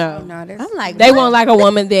 Oh no. No, that's, I'm like, They what? want like a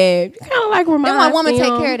woman that kind of like reminds They want a woman to them.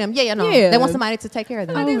 take care of them. Yeah, no. Yeah. They want somebody to take care of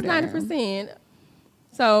them. I think it's 90%.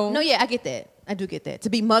 So No, yeah, I get that. I do get that. To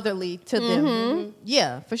be motherly to them. Mhm.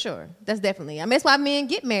 Yeah, for sure. That's definitely. I mean, that's why men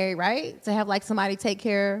get married, right? To have like somebody take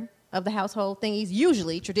care of the household things.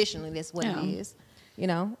 Usually, traditionally, that's what it is. Why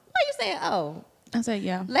you saying, oh, I said,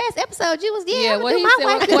 yeah. last episode you was, what he my said.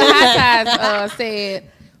 wife. What High Ties said,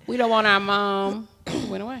 we don't want our mom.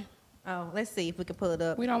 Went away. Oh, let's see if we can pull it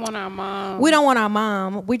up. We don't want our mom. We don't want our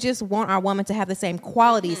mom. We just want our woman to have the same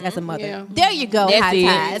qualities as a mother. Yeah. There you go, That's High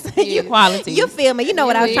it. Ties. Yeah, qualities. You feel me? You know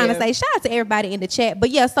what I was trying to Yeah. say. Shout out to everybody in the chat. But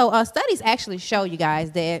yeah, so studies actually show you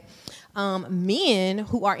guys that men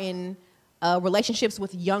who are in relationships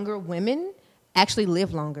with younger women actually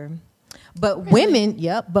live longer. But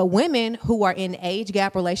women who are in age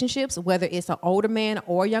gap relationships, whether it's an older man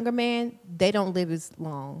or a younger man, they don't live as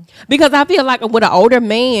long. because I feel like with an older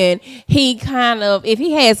man, he kind of, if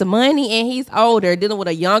he has money and he's older, dealing with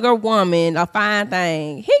a younger woman, a fine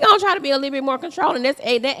thing, he gonna try to be a little bit more controlling. That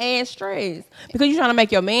adds stress because you're trying to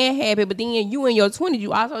make your man happy, but then you in your 20s,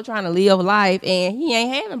 you also trying to live life, and he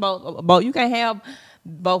ain't having both. You can't have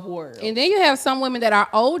both worlds. And then you have some women that are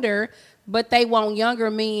older, but they want younger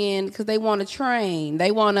men because they want to train.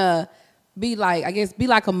 They want to be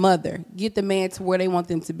like a mother. Get the man to where they want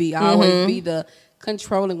them to be. Always be the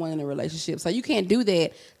controlling one in the relationship. So you can't do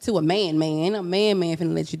that to a man. A man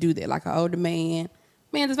finna let you do that. Like an older man.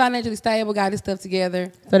 Man that's financially stable, got his stuff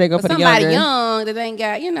together. So they go but for the somebody younger. young that ain't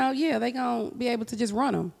got, they gonna be able to just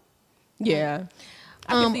run them. Yeah.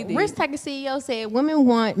 I can see that. Risk Taker CEO said women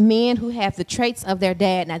want men who have the traits of their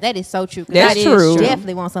dad. Now that is so true. 'Cause That's I true.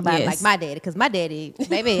 definitely want somebody Yes. like my daddy, because my daddy,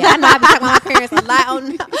 baby, I know I be talking about my parents a lot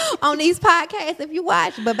on these podcasts if you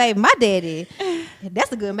watch, but baby, my daddy,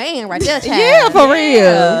 that's a good man right there, child. Yeah, for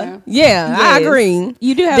real. Yeah, I Yes. agree.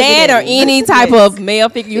 You do have Dad good or daddies. any type of male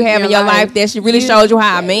figure you have in your life that really You- shows you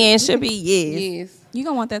how a man should be. Yes. Yes. You're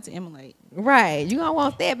going to want that to emulate. Right. You gonna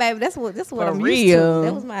want that, baby. That's what For I'm used real. to.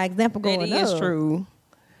 That was my example That growing is up. true.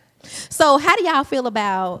 So how do y'all feel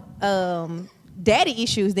about daddy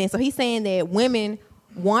issues then? So he's saying that women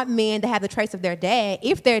want men to have the traits of their dad.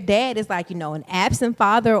 If their dad is like, an absent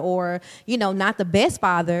father or, not the best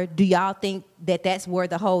father, do y'all think that's where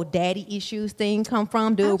the whole daddy issues thing come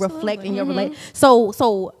from? Do it reflect in your relate?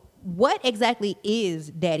 So what exactly is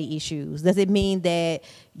daddy issues? Does it mean that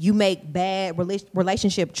you make bad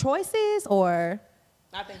relationship choices, or?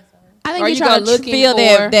 I think so. I think Or you're you trying gonna to feel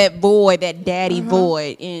for that void, that daddy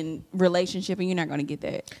void in relationship, and you're not gonna get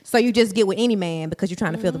that. So you just get with any man because you're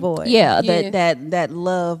trying to fill the void? Yeah, Yes. that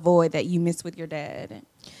love void that you miss with your dad.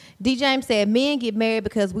 D. James said, men get married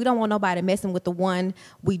because we don't want nobody messing with the one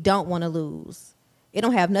we don't want to lose. It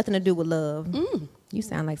don't have nothing to do with love. You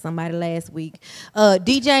sound like somebody last week.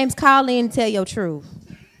 D. James, call in and tell your truth.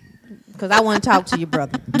 Because I want to talk to you,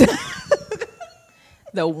 brother.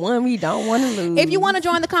 The one we don't want to lose. If you want to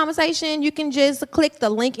join the conversation, you can just click the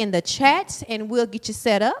link in the chat and we'll get you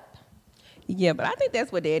set up. Yeah, but I think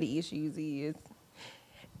that's what daddy issues is.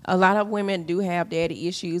 A lot of women do have daddy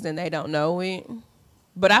issues and they don't know it.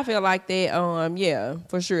 But I feel like that, yeah,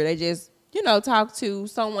 for sure. They just, talk to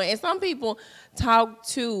someone. And some people talk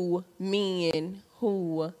to men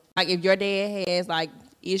who, like if your dad has like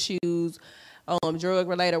issues, drug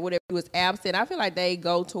related or whatever, he was absent, I feel like they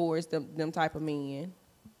go towards them type of men.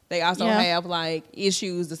 They also have like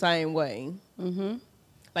issues the same way. Mm-hmm.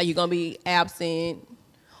 Like you're going to be absent,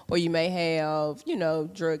 or you may have,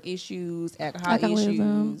 drug issues, alcohol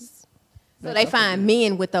issues. So they find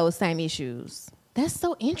men with those same issues. That's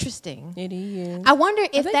so interesting. It is. I wonder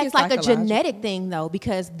if think that's it's like a psychological. genetic thing, though,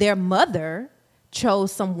 because their mother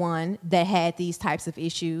chose someone that had these types of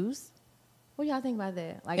issues. What do y'all think about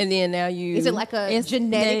that? Like, And then now you... is it like It's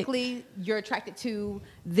genetically you're attracted to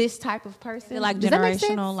this type of person? Like Does that make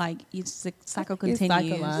sense? generational, like it's cycle It's continues.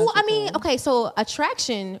 psychological. Well, I mean, okay, so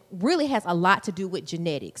attraction really has a lot to do with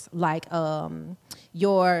genetics. Like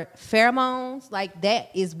your pheromones, like that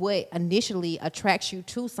is what initially attracts you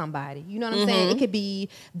to somebody. You know what I'm saying? It could be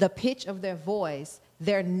the pitch of their voice,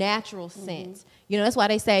 their natural sense. That's why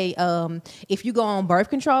they say if you go on birth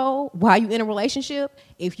control while you're in a relationship,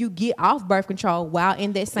 if you get off birth control while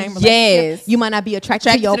in that same relationship, you might not be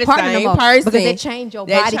attracted to your the partner same no more person. because they change your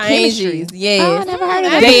That body changes. chemistry. Yes. Oh, I never heard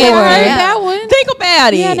of that Yeah. before. Yeah. That one. Think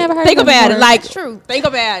about it. Yeah, I never heard Think of that about it. before. Like, That's true. think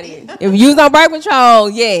about it. If you was on birth control,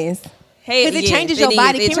 yes. Because it changes your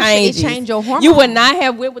body chemistry. It changes your hormones. You would not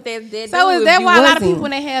have went with that So dude is if that you why a lot of wasn't. people,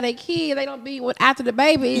 when they have their kid, they don't be with after the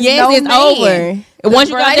baby? Yes, no it's man. over. Once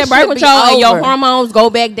you got that birth relationship be control and your over. hormones go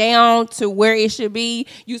back down to where it should be,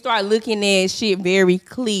 you start looking at shit very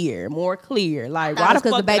clear, more clear. Like, why the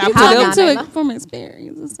Because fuck the baby did I was put young. up Nayla. to it from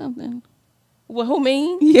experience or something. Well, who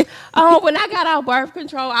me? Yeah. When I got off birth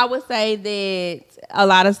control, I would say that a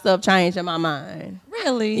lot of stuff changed in my mind.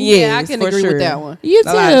 Really? Yeah, I Yes, can for agree sure. with that one. You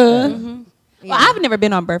A lot of too. Well, I've never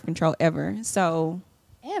been on birth control ever. So,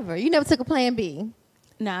 Ever. You never took a plan B.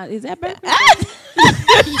 now is that birth control?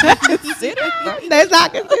 That's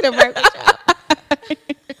not considered birth control.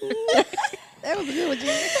 That was a good one,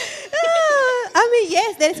 Jen. I mean,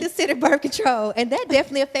 yes, that is considered birth control, and that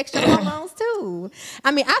definitely affects your hormones too.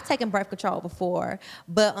 I mean, I've taken birth control before,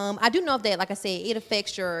 but I do know that, like I said, it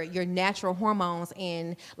affects your natural hormones.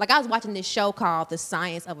 And like I was watching this show called The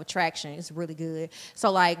Science of Attraction. It's really good.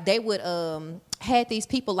 So like they would had these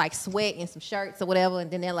people like sweat in some shirts or whatever, and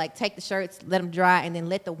then they'll like take the shirts, let them dry, and then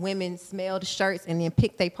let the women smell the shirts, and then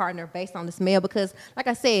pick their partner based on the smell. Because like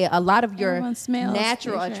I said, a lot of your Everyone smells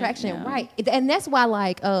natural different, attraction, yeah. right? And that's why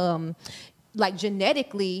like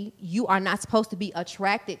genetically, you are not supposed to be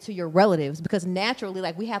attracted to your relatives, because naturally,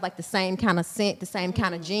 like we have like the same kind of scent, the same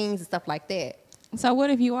kind of genes and stuff like that. So what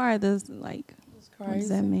if you are this like? What does crazy.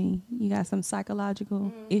 that mean? You got some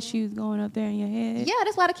psychological issues going up there in your head? Yeah,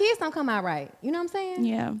 that's why the kids don't come out right. You know what I'm saying?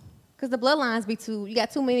 Yeah. Because the bloodlines be you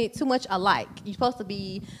got too much alike. You're supposed to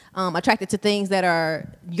be attracted to things that are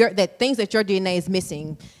things that your DNA is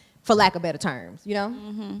missing, for lack of better terms. You know.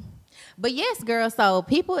 Mm-hmm. But yes, girl. So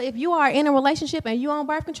people, if you are in a relationship and you on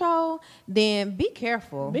birth control, then be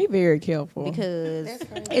careful. Be very careful. Because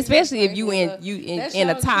especially if you in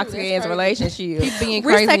a toxic ass relationship. People being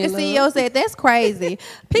Risk crazy Taker in CEO love. said that's crazy.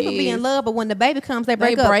 People be in Yes. love, but when the baby comes, they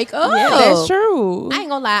They break up. break up. Yeah, that's true. I ain't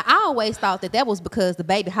gonna lie. I always thought that was because the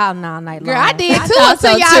baby hollering all night long. Girl, I did too thought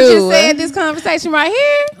until so, y'all too. just said this conversation right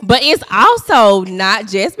here. But it's also not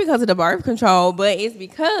just because of the birth control, but it's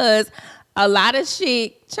because a lot of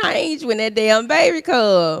shit changed when that damn baby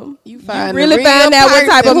come. You find really the real find out what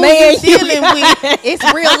type of person who man you dealing with.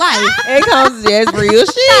 It's real life. It comes just real Shout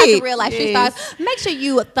out shit. to Real Life Shit Yes. Stars. Make sure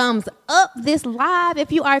you thumbs up this live if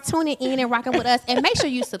you are tuning in and rocking with us, and make sure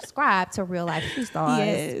you subscribe to Real Life Shit Stars.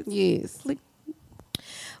 Yes. Yes.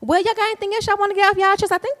 Well, y'all got anything else y'all want to get off y'all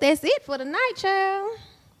chest? I think that's it for the night, child.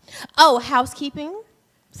 Oh, housekeeping.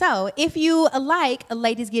 So if you like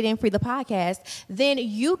Ladies Get In Free, the podcast, then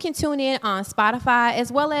you can tune in on Spotify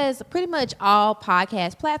as well as pretty much all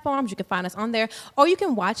podcast platforms. You can find us on there, or you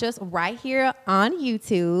can watch us right here on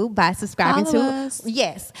YouTube by subscribing Follow to us.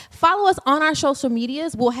 Yes. Follow us on our social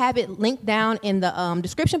medias. We'll have it linked down in the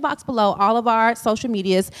description box below, all of our social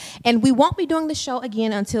medias. And we won't be doing the show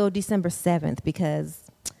again until December 7th because,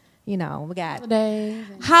 you know, we got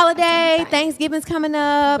holiday, Thanksgiving's coming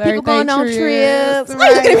up, people going on trips.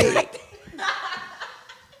 Right.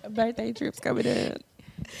 Birthday trips coming up.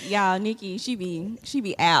 Y'all, Nikki, she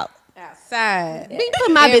be out. Outside. Be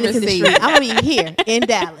put my business in the street. I'm going to be here in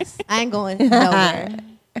Dallas. I ain't going nowhere.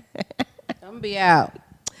 I'm going to be out.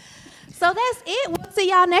 So that's it. We'll see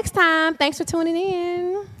y'all next time. Thanks for tuning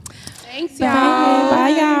in. Thanks, y'all. Bye,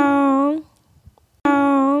 y'all.